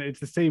over it, and it's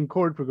the same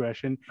chord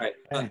progression. Right.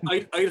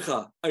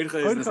 Eircha is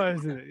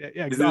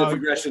the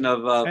progression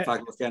of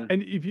Pachelbel's Canon.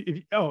 And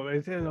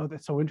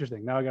that's so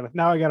interesting. Now I gotta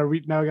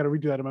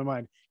redo that in my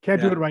mind. Can't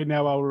do it right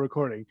now while we're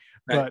recording,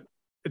 but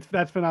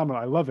that's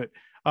phenomenal. I love it.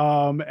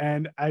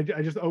 And I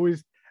just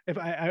always, if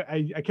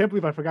I can't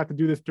believe I forgot to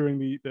do this during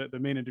the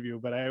main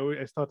interview, but I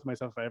thought to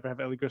myself, if I ever have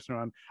Eli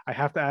Gerstner on, I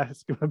have to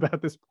ask him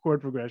about this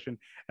chord progression,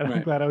 and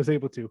I'm glad I was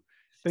able to.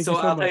 Thank you so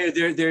I'll much. tell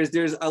you,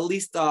 there's at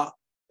least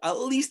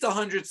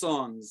 100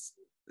 songs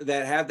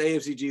that have the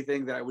AFCG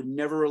thing that I would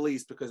never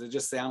release because it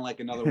just sound like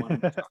another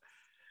one. The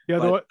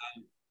other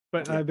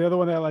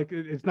one that I like,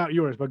 it's not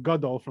yours, but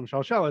Gadol from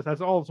Shalshelis, that's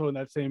also in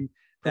that same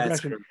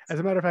progression. As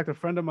a matter of fact, a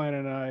friend of mine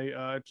and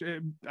I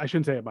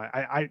shouldn't say it,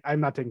 I'm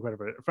not taking credit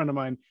for it. A friend of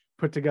mine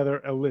put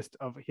together a list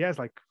of, he has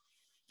like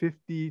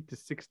 50 to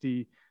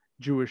 60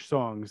 Jewish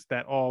songs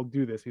that all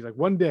do this. He's like,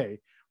 one day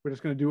we're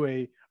just going to do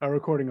a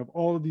recording of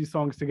all of these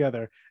songs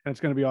together, and it's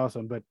going to be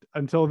awesome. But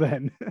until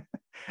then,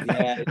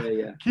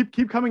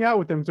 keep coming out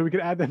with them so we can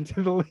add them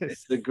to the list.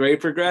 It's a great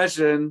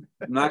progression.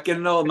 I'm not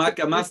getting old.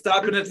 I'm not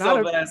stopping it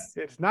so fast.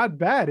 It's not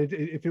bad.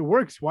 If it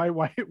works, why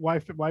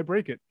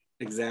break it?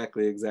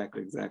 Exactly.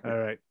 All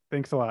right.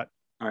 Thanks a lot.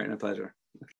 All right, my pleasure.